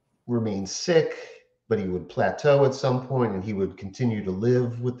remain sick, but he would plateau at some point and he would continue to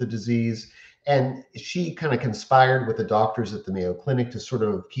live with the disease. And she kind of conspired with the doctors at the Mayo Clinic to sort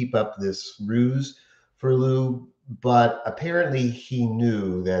of keep up this ruse for Lou. But apparently he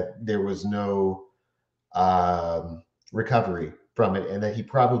knew that there was no recovery from it and that he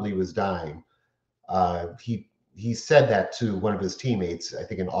probably was dying. He said that to one of his teammates, I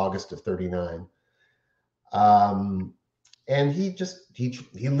think in August of 39. And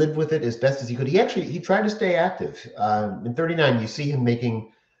he lived with it as best as he could. He tried to stay active. In 39, you see him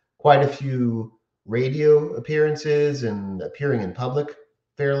making quite a few radio appearances and appearing in public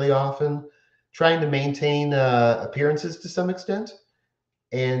fairly often, trying to maintain appearances to some extent.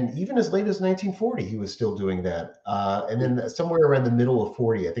 And even as late as 1940, he was still doing that. And then somewhere around the middle of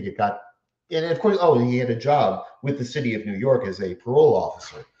 40, I think it got, and of course, he had a job with the city of New York as a parole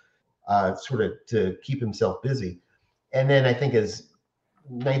officer, sort of to keep himself busy. And then I think as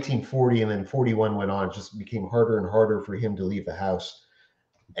 1940 and then 41 went on, it just became harder and harder for him to leave the house.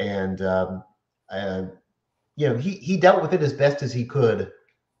 And, he dealt with it as best as he could,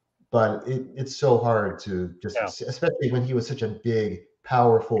 but it's so hard to just, especially when he was such a big,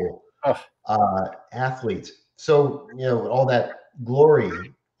 powerful athlete. So, all that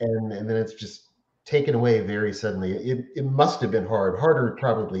glory, and then it's just taken away very suddenly. It must have been harder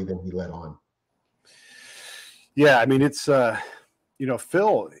probably than he let on. Yeah, it's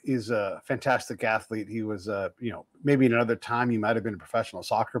Phil is a fantastic athlete. He was maybe in another time he might have been a professional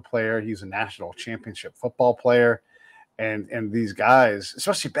soccer player. He's a national championship football player. And these guys,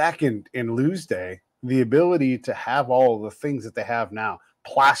 especially back in Lou's day, the ability to have all the things that they have now,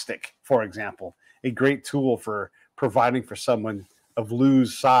 plastic, for example, a great tool for providing for someone of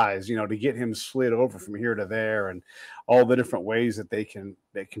Lou's size, to get him slid over from here to there, and all the different ways that they can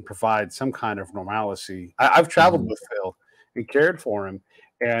provide some kind of normalcy. I've traveled with Phil and cared for him,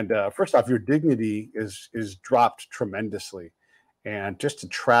 and first off, your dignity is dropped tremendously, and just to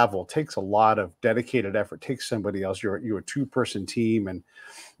travel takes a lot of dedicated effort. Takes somebody else. You're a 2-person team, and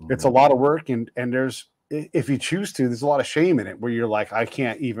it's a lot of work. And there's, if you choose to, there's a lot of shame in it where you're like, I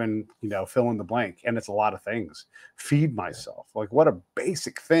can't even, fill in the blank. And it's a lot of things. Feed myself. Like, what a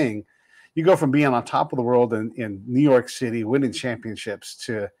basic thing. You go from being on top of the world in New York City, winning championships,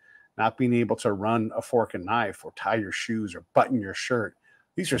 to not being able to run a fork and knife or tie your shoes or button your shirt.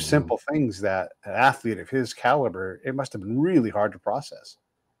 These are simple things that an athlete of his caliber, it must have been really hard to process.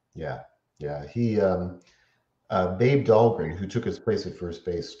 Yeah. He, Babe Dahlgren, who took his place at first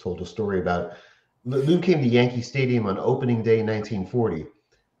base, told a story about Lou came to Yankee Stadium on opening day 1940,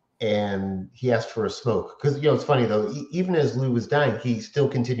 and he asked for a smoke. Because, it's funny, though, even as Lou was dying, he still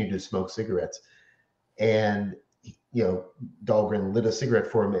continued to smoke cigarettes. And, Dahlgren lit a cigarette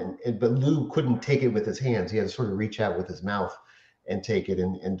for him, but Lou couldn't take it with his hands. He had to sort of reach out with his mouth and take it.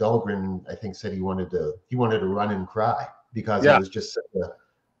 And Dahlgren, I think, said he wanted to run and cry because it was just such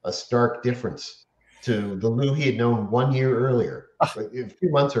a stark difference to the Lou he had known 1 year earlier, a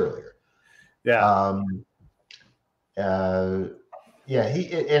few months earlier. And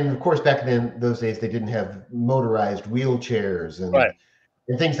of course back then, those days, they didn't have motorized wheelchairs and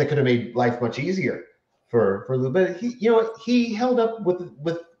things that could have made life much easier for Lou. But he held up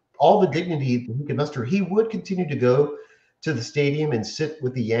with all the dignity that he could muster. He would continue to go to the stadium and sit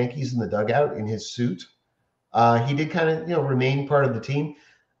with the Yankees in the dugout in his suit. He did kind of, remain part of the team.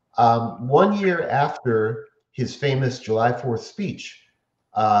 1 year after his famous July 4th speech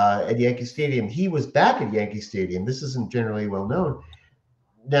at Yankee Stadium, he was back at Yankee Stadium. This isn't generally well known.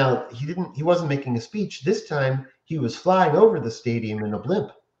 Now he wasn't making a speech. This time he was flying over the stadium in a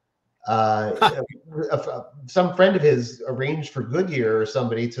blimp. Uh, some friend of his arranged for Goodyear or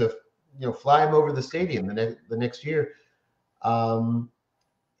somebody to, fly him over the stadium the next year.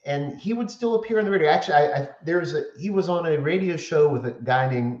 And he would still appear on the radio. Actually, he was on a radio show with a guy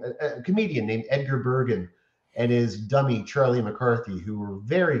named a comedian named Edgar Bergen and his dummy Charlie McCarthy, who were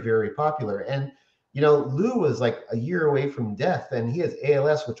very, very popular. And Lou was like a year away from death, and he has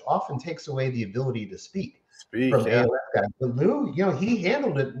ALS, which often takes away the ability to speak from yeah. ALS guys. But Lou, he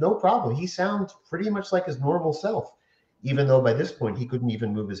handled it no problem. He sounds pretty much like his normal self, even though by this point he couldn't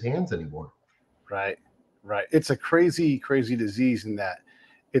even move his hands anymore. Right. It's a crazy, crazy disease in that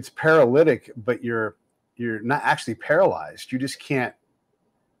it's paralytic, but you're not actually paralyzed. You just can't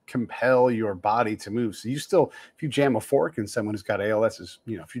compel your body to move. So you still, if you jam a fork in someone who's got ALS,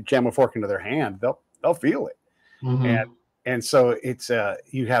 if you jam a fork into their hand, they'll feel it. Mm-hmm. And so it's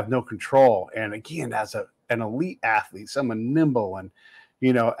you have no control. And again, as an elite athlete, someone nimble and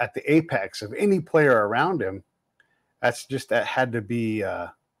at the apex of any player around him, that had to be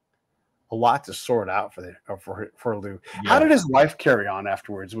a lot to sort out for Lou. Yeah. How did his life carry on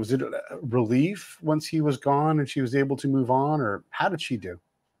afterwards? Was it a relief once he was gone and she was able to move on, or how did she do?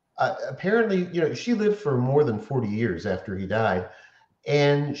 Apparently, she lived for more than 40 years after he died,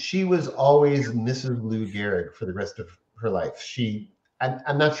 and she was always Mrs. Lou Gehrig for the rest of her life.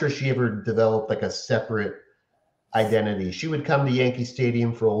 I'm not sure she ever developed like a separate identity. She would come to Yankee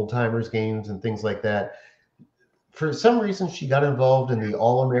Stadium for old timers games and things like that. For some reason, she got involved in the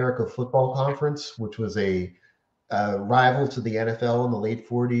All-America Football Conference, which was a rival to the NFL in the late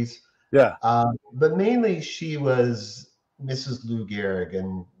 40s. Yeah. But mainly she was Mrs. Lou Gehrig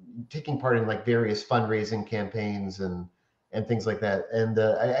and taking part in like various fundraising campaigns and things like that. And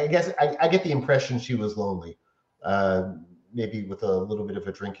I guess I get the impression she was lonely, maybe with a little bit of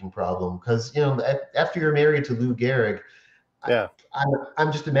a drinking problem. Because, after you're married to Lou Gehrig, yeah,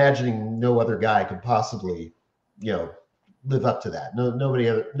 I'm just imagining no other guy could possibly live up to that.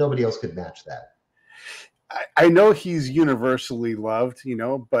 Nobody else could match that. I know he's universally loved,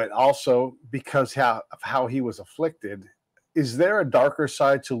 but also because of how he was afflicted. Is there a darker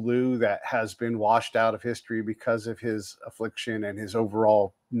side to Lou that has been washed out of history because of his affliction and his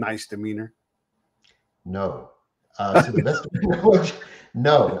overall nice demeanor? No. To the best of my knowledge,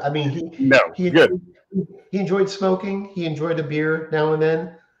 no. I mean, he enjoyed smoking. He enjoyed a beer now and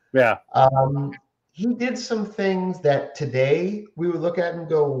then. Yeah. He did some things that today we would look at and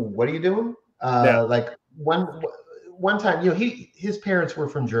go, "What are you doing?" Like one time, his parents were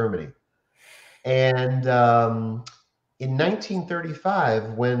from Germany, and in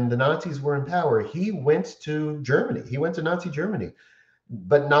 1935, when the Nazis were in power, he went to Germany. He went to Nazi Germany,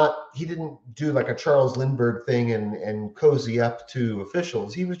 but he didn't do like a Charles Lindbergh thing and cozy up to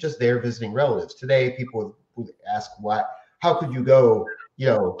officials. He was just there visiting relatives. Today, people would ask, how could you go,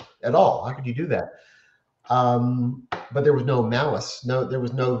 at all? How could you do that? But there was no malice.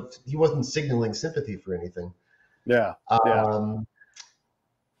 He wasn't signaling sympathy for anything. Yeah.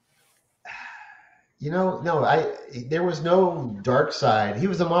 There was no dark side. He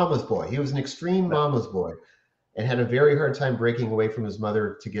was a mama's boy. He was an extreme mama's boy and had a very hard time breaking away from his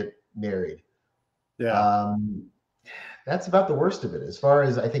mother to get married. Yeah. That's about the worst of it, as far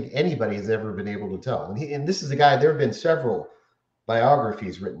as I think anybody has ever been able to tell. And this is a guy, there have been several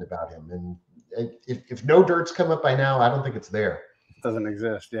biographies written about him. And if no dirt's come up by now, I don't think it's there. It doesn't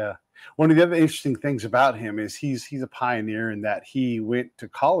exist. Yeah. One of the other interesting things about him is he's a pioneer in that he went to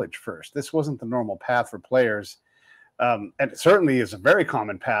college first. This wasn't the normal path for players. And it certainly is a very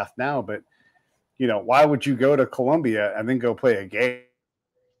common path now, but why would you go to Columbia and then go play a game?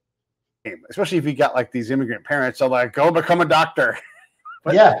 Especially if you got like these immigrant parents, so like, go become a doctor.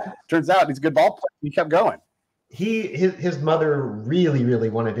 But yeah, turns out he's a good ball player. He kept going. His mother really, really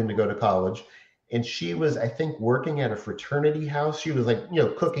wanted him to go to college. And she was, I think, working at a fraternity house. She was like,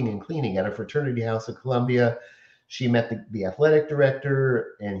 cooking and cleaning at a fraternity house at Columbia. She met the athletic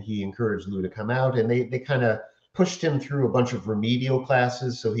director, and he encouraged Lou to come out. And they kind of pushed him through a bunch of remedial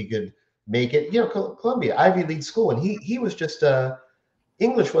classes so he could make it. Columbia, Ivy League school. And he was just,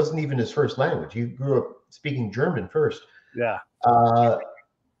 English wasn't even his first language. He grew up speaking German first. Yeah.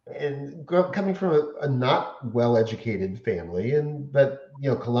 And coming from a not well-educated family, but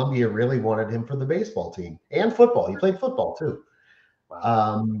Columbia really wanted him for the baseball team and football. He played football too.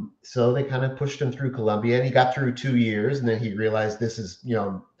 Wow. So they kind of pushed him through Columbia, and he got through 2 years, and then he realized this is,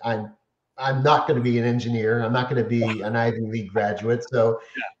 I'm not going to be an engineer. I'm not going to be an Ivy League graduate. So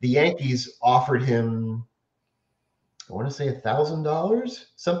the Yankees offered him, I want to say $1,000,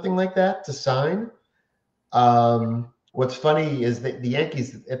 something like that, to sign. What's funny is that the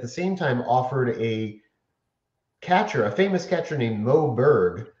Yankees at the same time offered a catcher, a famous catcher named Mo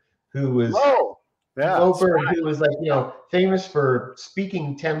Berg, who was Oh, yeah. Mo Berg, who was like, famous for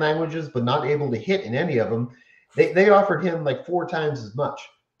speaking 10 languages but not able to hit in any of them. They offered him like 4 times as much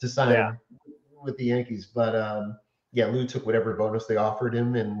to Yeah. sign with the Yankees. But yeah, Lou took whatever bonus they offered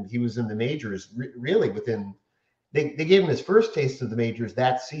him, and he was in the majors really within. They gave him his first taste of the majors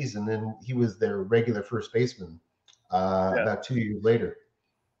that season, and he was their regular first baseman about 2 years later.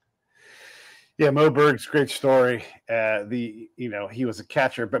 Yeah, Mo Berg's great story. He was a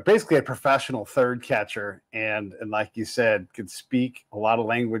catcher, but basically a professional third catcher, and like you said, could speak a lot of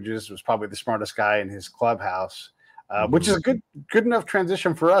languages. Was probably the smartest guy in his clubhouse, which is a good enough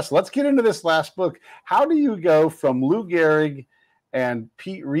transition for us. Let's get into this last book. How do you go from Lou Gehrig and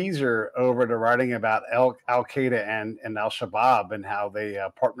Pete Reiser over to writing about Al-Qaeda and Al-Shabaab and how they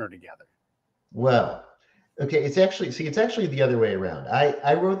partner together? Well, okay, it's actually the other way around.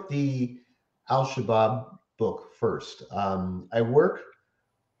 I wrote the Al-Shabaab book first.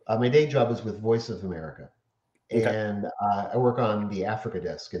 My day job is with Voice of America, and I work on the Africa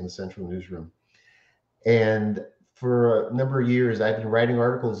desk in the central newsroom. And for a number of years, I've been writing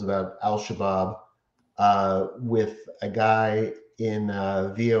articles about Al-Shabaab with a guy in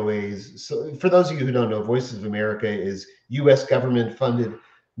VOA's. So for those of you who don't know, Voice of America is U.S. government-funded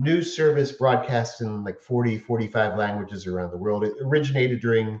news service broadcast in like 40, 45 languages around the world. It originated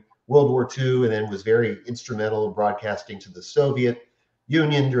during World War II and then was very instrumental in broadcasting to the Soviet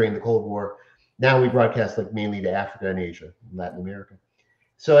Union during the Cold War. Now we broadcast like mainly to Africa and Asia and Latin America.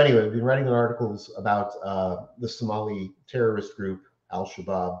 So anyway, we've been writing articles about the Somali terrorist group,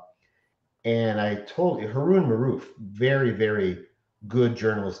 Al-Shabaab. And I told Haroon Maroof, very, very good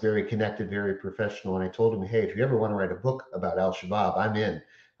journalist, very connected, very professional. And I told him, hey, if you ever want to write a book about Al-Shabaab, I'm in.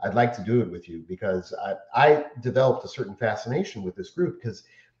 I'd like to do it with you because I developed a certain fascination with this group because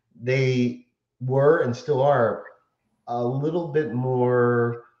they were and still are a little bit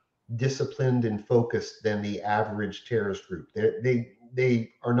more disciplined and focused than the average terrorist group.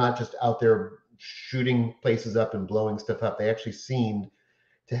 They are not just out there shooting places up and blowing stuff up. They actually seemed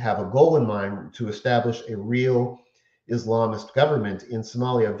to have a goal in mind to establish a real Islamist government in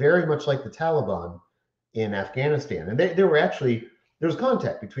Somalia, very much like the Taliban in Afghanistan. And there was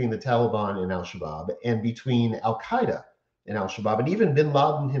contact between the Taliban and Al-Shabaab and between Al-Qaeda and Al-Shabaab and even bin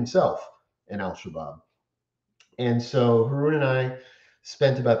Laden himself and Al-Shabaab. And so Haroon and I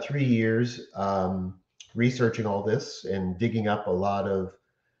spent about 3 years researching all this and digging up a lot of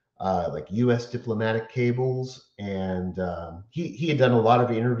like U.S. diplomatic cables, and he had done a lot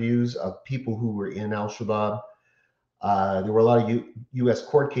of interviews of people who were in Al-Shabaab. There were a lot of U.S.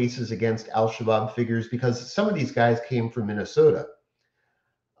 court cases against Al-Shabaab figures because some of these guys came from Minnesota.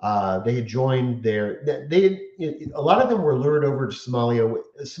 They had joined a lot of them were lured over to Somalia.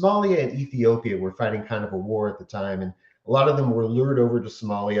 Somalia and Ethiopia were fighting kind of a war at the time, and a lot of them were lured over to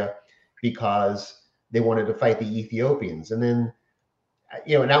Somalia because they wanted to fight the Ethiopians. And then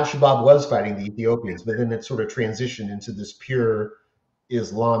and Al-Shabaab was fighting the Ethiopians, but then it sort of transitioned into this pure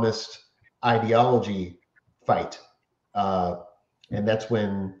Islamist ideology fight. And that's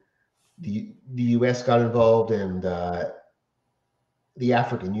when the U.S. got involved and the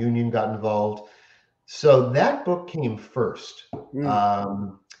African Union got involved. So that book came first.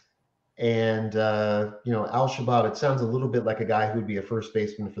 And Al-Shabaab, it sounds a little bit like a guy who'd be a first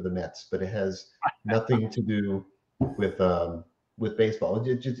baseman for the Mets, but it has nothing to do with baseball.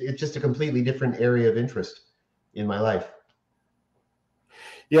 It's just a completely different area of interest in my life.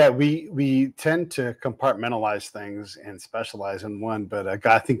 Yeah, we tend to compartmentalize things and specialize in one, but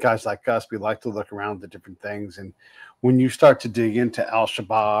I think guys like us, we like to look around at different things. And when you start to dig into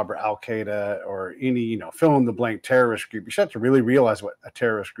Al-Shabaab or Al-Qaeda or any, fill in the blank terrorist group, you start to really realize what a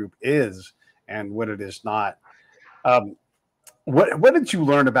terrorist group is and what it is not. What did you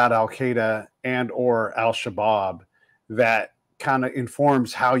learn about Al-Qaeda and or Al-Shabaab that kind of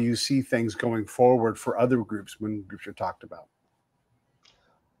informs how you see things going forward for other groups when groups are talked about?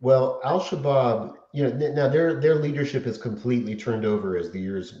 Well, Al-Shabaab, now their leadership has completely turned over as the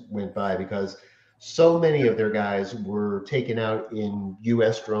years went by because so many of their guys were taken out in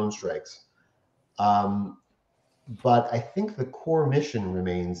U.S. drone strikes. But I think the core mission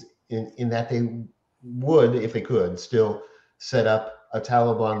remains in that they would, if they could, still set up a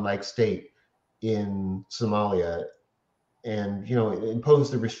Taliban-like state in Somalia and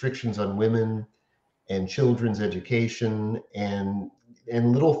impose the restrictions on women and children's education and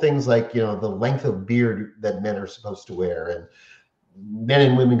and little things like, the length of beard that men are supposed to wear, and men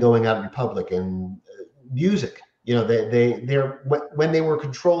and women going out in public, and music. They're when they were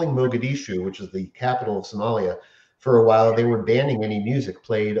controlling Mogadishu, which is the capital of Somalia, for a while, they were banning any music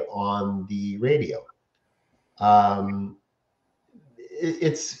played on the radio.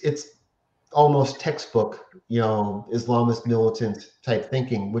 It's almost textbook, Islamist militant type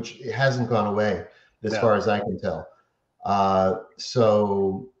thinking, which hasn't gone away as far as I can tell.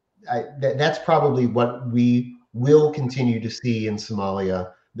 So that's probably what we will continue to see in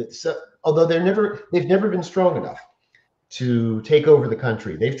Somalia. Although they've never been strong enough to take over the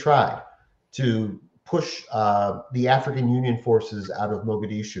country. They've tried to push the African Union forces out of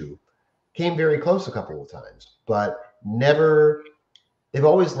Mogadishu. Came very close a couple of times, but never. They've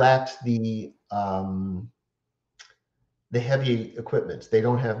always lacked the heavy equipment. They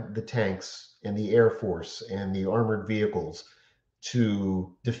don't have the tanks and the Air Force and the armored vehicles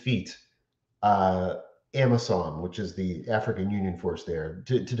to defeat AMISOM, which is the African Union force there,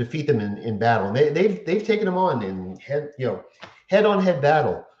 to defeat them in battle. And they've taken them on in head-on-head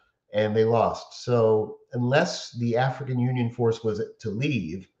battle, and they lost. So unless the African Union force was to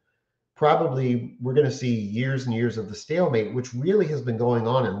leave, probably we're going to see years and years of the stalemate, which really has been going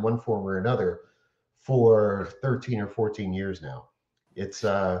on in one form or another for 13 or 14 years now. It's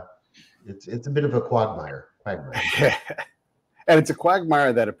a bit of a quagmire. And it's a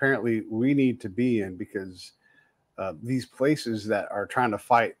quagmire that apparently we need to be in, because these places that are trying to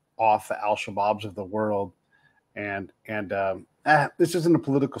fight off the Al-Shabaabs of the world, and this isn't a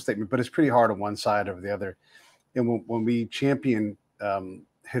political statement, but it's pretty hard on one side or the other. And when we champion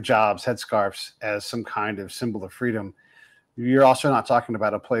hijabs, headscarves, as some kind of symbol of freedom, you're also not talking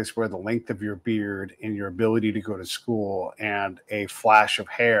about a place where the length of your beard and your ability to go to school and a flash of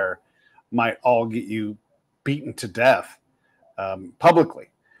hair might all get you beaten to death publicly.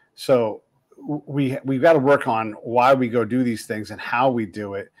 So we've got to work on why we go do these things and how we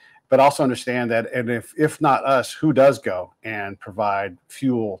do it, but also understand that, and if not us, who does go and provide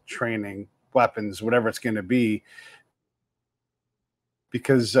fuel, training, weapons, whatever it's going to be,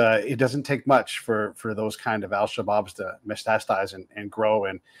 because it doesn't take much for those kind of Al-Shabaabs to metastasize and grow.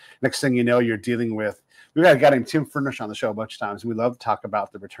 And next thing you know, you're dealing with, we've got a guy named Tim Furnish on the show a bunch of times, and we love to talk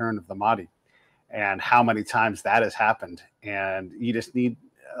about the return of the Mahdi and how many times that has happened. And you just need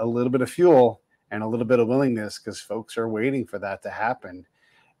a little bit of fuel and a little bit of willingness, because folks are waiting for that to happen.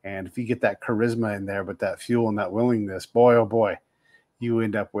 And if you get that charisma in there with that fuel and that willingness, boy, oh boy, you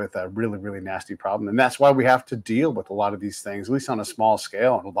end up with a really, really nasty problem. And that's why we have to deal with a lot of these things, at least on a small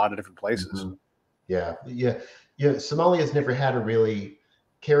scale, in a lot of different places. Mm-hmm. Yeah. Somalia's never had a really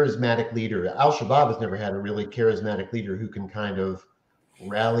charismatic leader. Al-Shabaab has never had a really charismatic leader who can kind of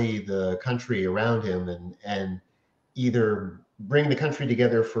rally the country around him and either bring the country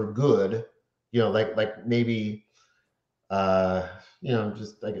together for good, like maybe,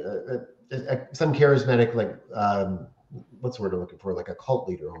 just like some charismatic, like, what's the word I'm looking for? Like a cult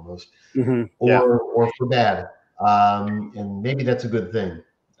leader almost, or for bad. And maybe that's a good thing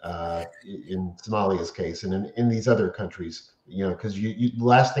in Somalia's case, and in these other countries, because the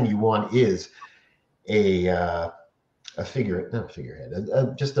last thing you want is not a figurehead,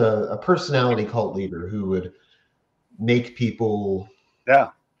 just a personality cult leader who would make people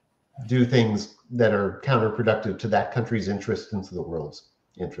do things that are counterproductive to that country's interest and to the world's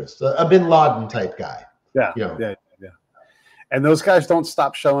interest. A Bin Laden type guy. Yeah. And those guys don't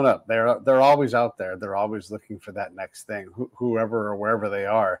stop showing up. They're always out there. They're always looking for that next thing, whoever or wherever they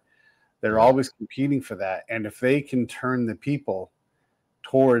are. They're always competing for that. And if they can turn the people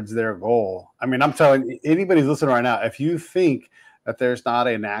towards their goal, I mean, I'm telling anybody listening right now, if you think that there's not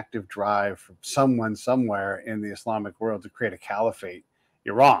an active drive from someone somewhere in the Islamic world to create a caliphate,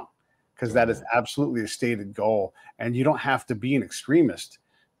 you're wrong, because that is absolutely a stated goal. And you don't have to be an extremist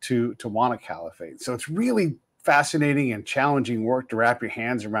to want a caliphate. So it's really fascinating and challenging work to wrap your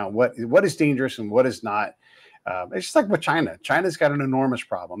hands around what is dangerous and what is not. It's just like with China. China's got an enormous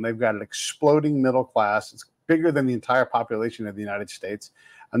problem. They've got an exploding middle class. It's bigger than the entire population of the United States.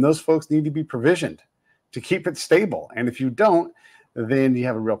 And those folks need to be provisioned to keep it stable. And if you don't, then you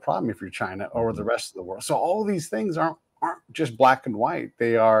have a real problem if you're China or the rest of the world. So all these things aren't just black and white.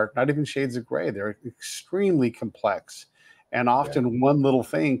 They are not even shades of gray. They're extremely complex. And often one little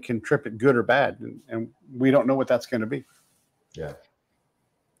thing can trip it good or bad. And we don't know what that's going to be. Yeah.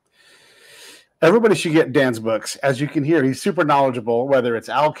 Everybody should get Dan's books. As you can hear, he's super knowledgeable, whether it's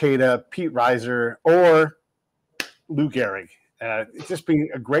Al-Qaeda, Pete Reiser, or Lou Gehrig. It's just been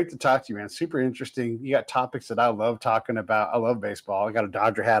great to talk to you, man. Super interesting. You got topics that I love talking about. I love baseball. I got a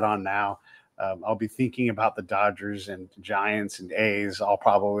Dodger hat on now. I'll be thinking about the Dodgers and Giants and A's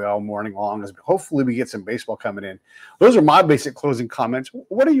probably all morning long. As hopefully we get some baseball coming in. Those are my basic closing comments.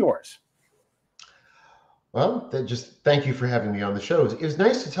 What are yours? Well, just thank you for having me on the show. It was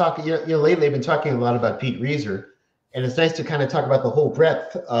nice to talk. Lately I've been talking a lot about Pete Reiser, and it's nice to kind of talk about the whole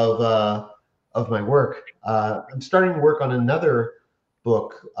breadth of my work. I'm starting to work on another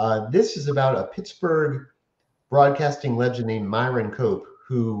book. This is about a Pittsburgh broadcasting legend named Myron Cope,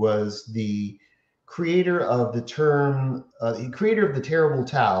 who was the creator of the term, creator of the terrible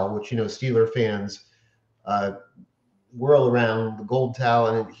towel, which Steeler fans whirl around, the gold towel,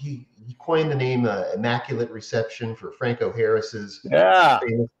 and he coined the name Immaculate Reception for Franco Harris's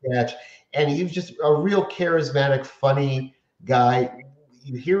famous catch. And he was just a real charismatic, funny guy.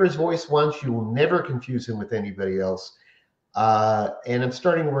 You hear his voice once, you will never confuse him with anybody else. And I'm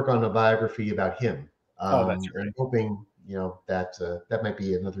starting to work on a biography about him. That's great. I'm hoping, that might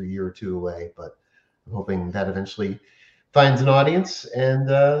be another year or two away, but I'm hoping that eventually finds an audience. And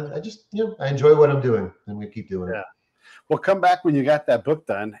I enjoy what I'm doing, and we keep doing it. Well, come back when you got that book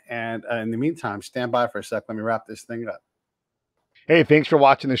done. And in the meantime, stand by for a sec. Let me wrap this thing up. Hey, thanks for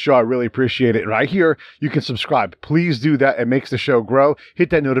watching the show. I really appreciate it. Right here, you can subscribe. Please do that. It makes the show grow. Hit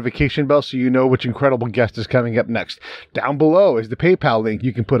that notification bell so you know which incredible guest is coming up next. Down below is the PayPal link.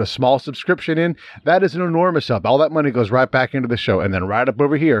 You can put a small subscription in. That is an enormous help. All that money goes right back into the show. And then right up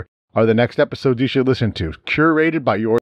over here are the next episodes you should listen to, curated by yours.